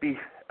able to be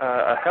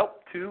a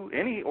help to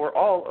any or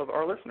all of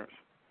our listeners.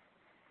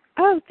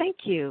 Oh,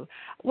 thank you.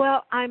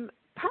 Well, I'm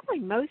probably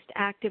most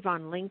active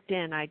on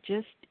LinkedIn. I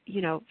just,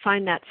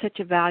 find that such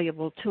a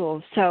valuable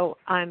tool. So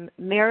I'm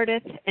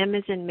Meredith, M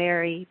as in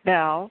Mary,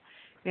 Bell,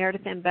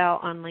 Meredith M. Bell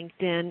on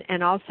LinkedIn,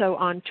 and also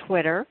on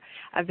Twitter.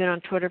 I've been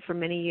on Twitter for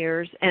many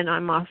years, and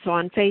I'm also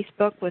on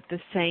Facebook with the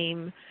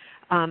same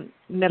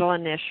middle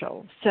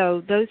initial.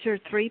 So those are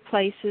 3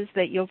 places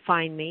that you'll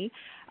find me.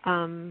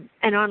 And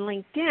on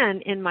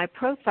LinkedIn, in my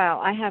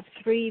profile, I have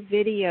 3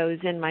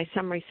 videos in my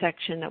summary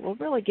section that will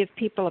really give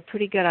people a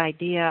pretty good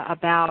idea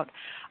about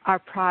our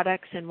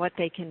products and what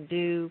they can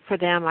do for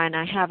them. And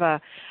I have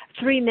a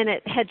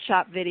 3-minute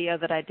headshot video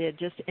that I did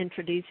just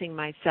introducing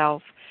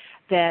myself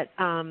that,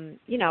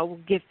 will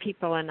give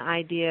people an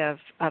idea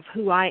of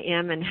who I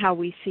am and how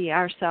we see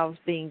ourselves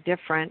being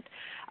different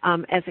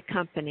as a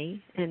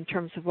company in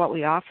terms of what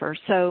we offer.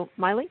 So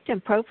my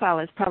LinkedIn profile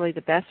is probably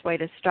the best way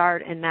to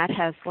start, and that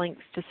has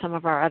links to some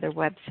of our other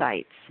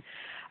websites.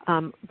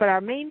 But our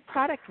main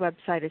product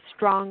website is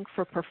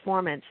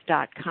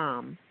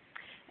strongforperformance.com.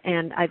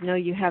 And I know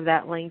you have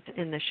that linked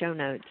in the show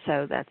notes,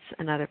 so that's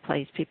another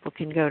place people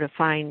can go to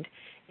find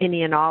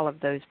any and all of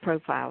those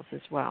profiles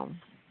as well.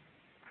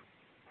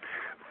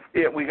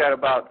 Yeah, we got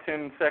about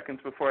 10 seconds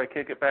before I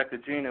kick it back to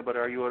Gina, but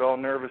are you at all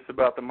nervous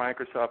about the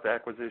Microsoft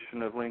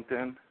acquisition of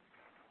LinkedIn?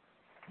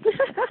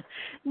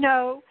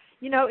 No.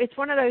 You know, it's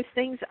one of those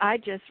things I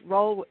just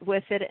roll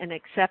with it and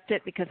accept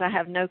it because I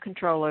have no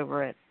control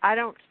over it. I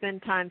don't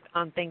spend time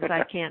on things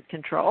I can't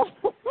control.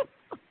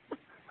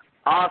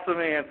 Awesome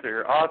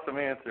answer. Awesome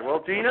answer.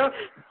 Well, Gina,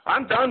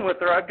 I'm done with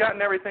her. I've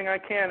gotten everything I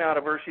can out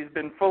of her. She's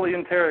been fully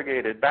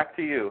interrogated. Back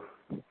to you.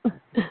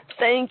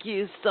 Thank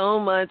you so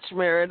much,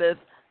 Meredith.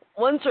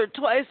 Once or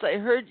twice I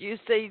heard you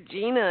say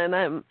Gina,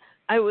 and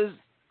I was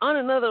on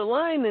another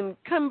line and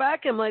come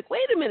back. I'm like,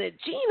 wait a minute,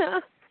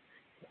 Gina.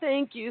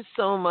 Thank you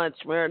so much,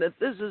 Meredith.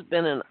 This has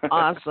been an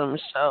awesome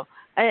show.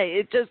 Hey,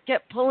 it just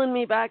kept pulling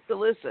me back to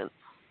listen.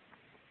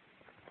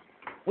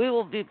 We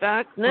will be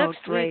back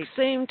next week,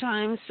 same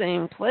time,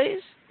 same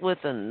place, with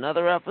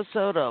another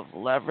episode of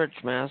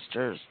Leverage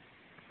Masters.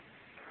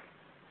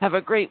 Have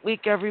a great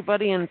week,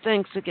 everybody, and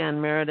thanks again,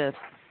 Meredith.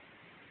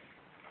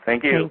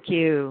 Thank you. Thank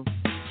you.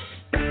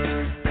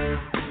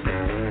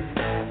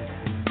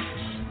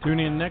 Tune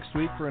in next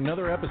week for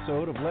another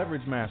episode of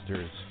Leverage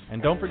Masters.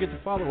 And don't forget to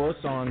follow us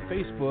on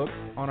Facebook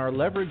on our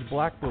Leverage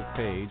Black Book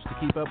page to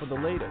keep up with the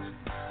latest.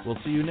 We'll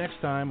see you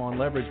next time on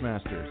Leverage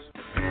Masters.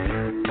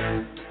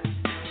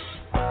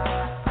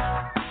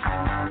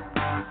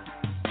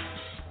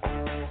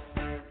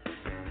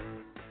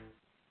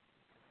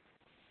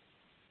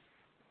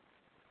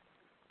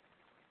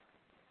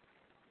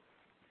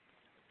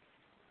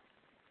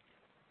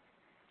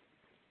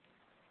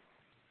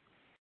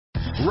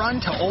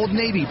 Run to Old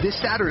Navy this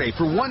Saturday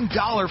for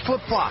 $1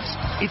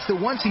 flip-flops. It's the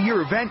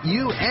once-a-year event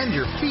you and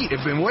your feet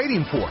have been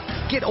waiting for.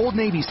 Get Old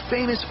Navy's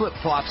famous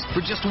flip-flops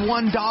for just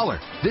 $1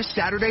 this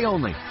Saturday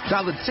only.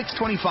 Valid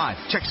 6/25.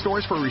 Check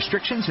stores for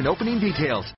restrictions and opening details.